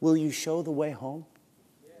 will you show the way home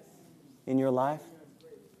in your life?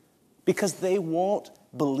 Because they won't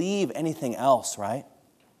believe anything else, right?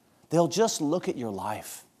 They'll just look at your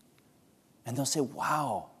life and they'll say,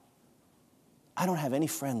 wow, I don't have any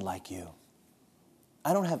friend like you.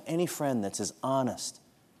 I don't have any friend that's as honest,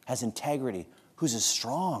 has integrity, who's as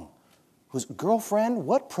strong, who's, girlfriend,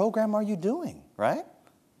 what program are you doing, right?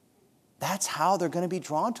 That's how they're going to be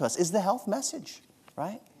drawn to us, is the health message,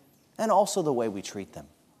 right? And also the way we treat them.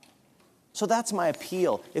 So that's my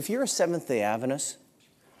appeal. If you're a Seventh-day Adventist,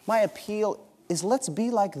 my appeal is let's be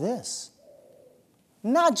like this.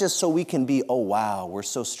 Not just so we can be, oh wow, we're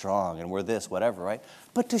so strong and we're this, whatever, right?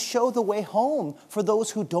 But to show the way home for those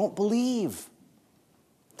who don't believe.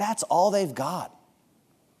 That's all they've got.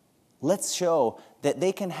 Let's show that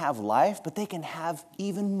they can have life, but they can have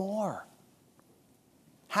even more.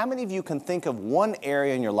 How many of you can think of one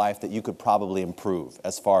area in your life that you could probably improve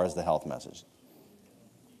as far as the health message?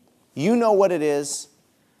 You know what it is,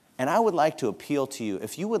 and I would like to appeal to you.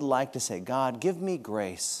 If you would like to say, God, give me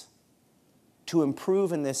grace to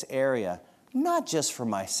improve in this area, not just for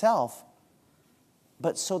myself,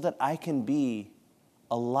 but so that I can be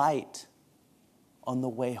a light on the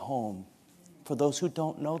way home for those who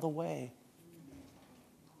don't know the way.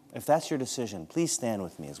 If that's your decision, please stand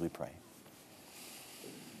with me as we pray.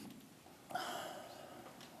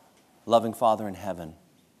 Loving Father in heaven,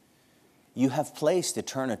 you have placed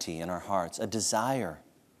eternity in our hearts, a desire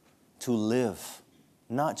to live,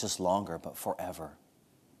 not just longer, but forever.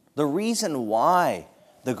 The reason why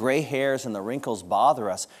the gray hairs and the wrinkles bother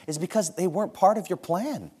us is because they weren't part of your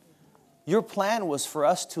plan. Your plan was for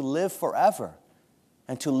us to live forever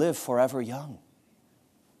and to live forever young.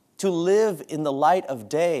 To live in the light of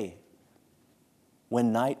day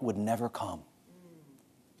when night would never come.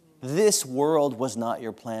 This world was not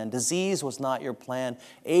your plan. Disease was not your plan.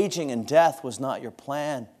 Aging and death was not your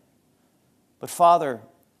plan. But Father,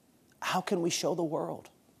 how can we show the world?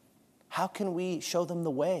 How can we show them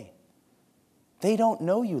the way? They don't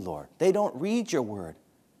know you, Lord. They don't read your word.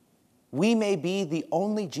 We may be the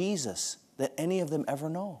only Jesus that any of them ever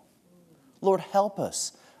know. Lord, help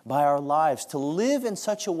us by our lives to live in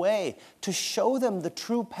such a way to show them the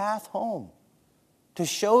true path home, to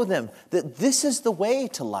show them that this is the way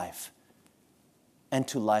to life and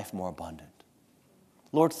to life more abundant.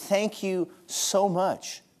 Lord, thank you so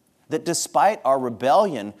much that despite our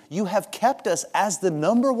rebellion, you have kept us as the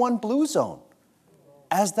 #1 blue zone,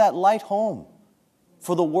 as that light home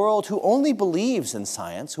for the world who only believes in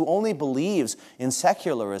science, who only believes in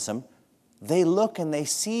secularism. They look and they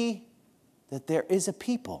see that there is a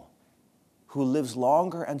people who lives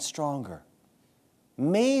longer and stronger.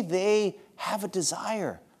 May they have a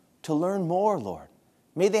desire to learn more, Lord.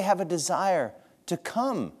 May they have a desire to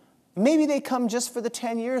come. Maybe they come just for the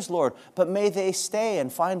 10 years, Lord, but may they stay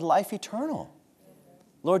and find life eternal.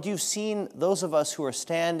 Lord, you've seen those of us who are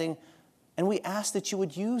standing, and we ask that you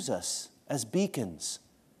would use us as beacons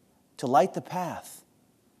to light the path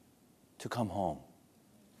to come home.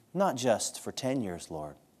 Not just for 10 years,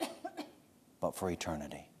 Lord, but for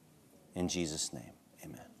eternity. In Jesus' name,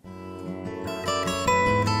 amen.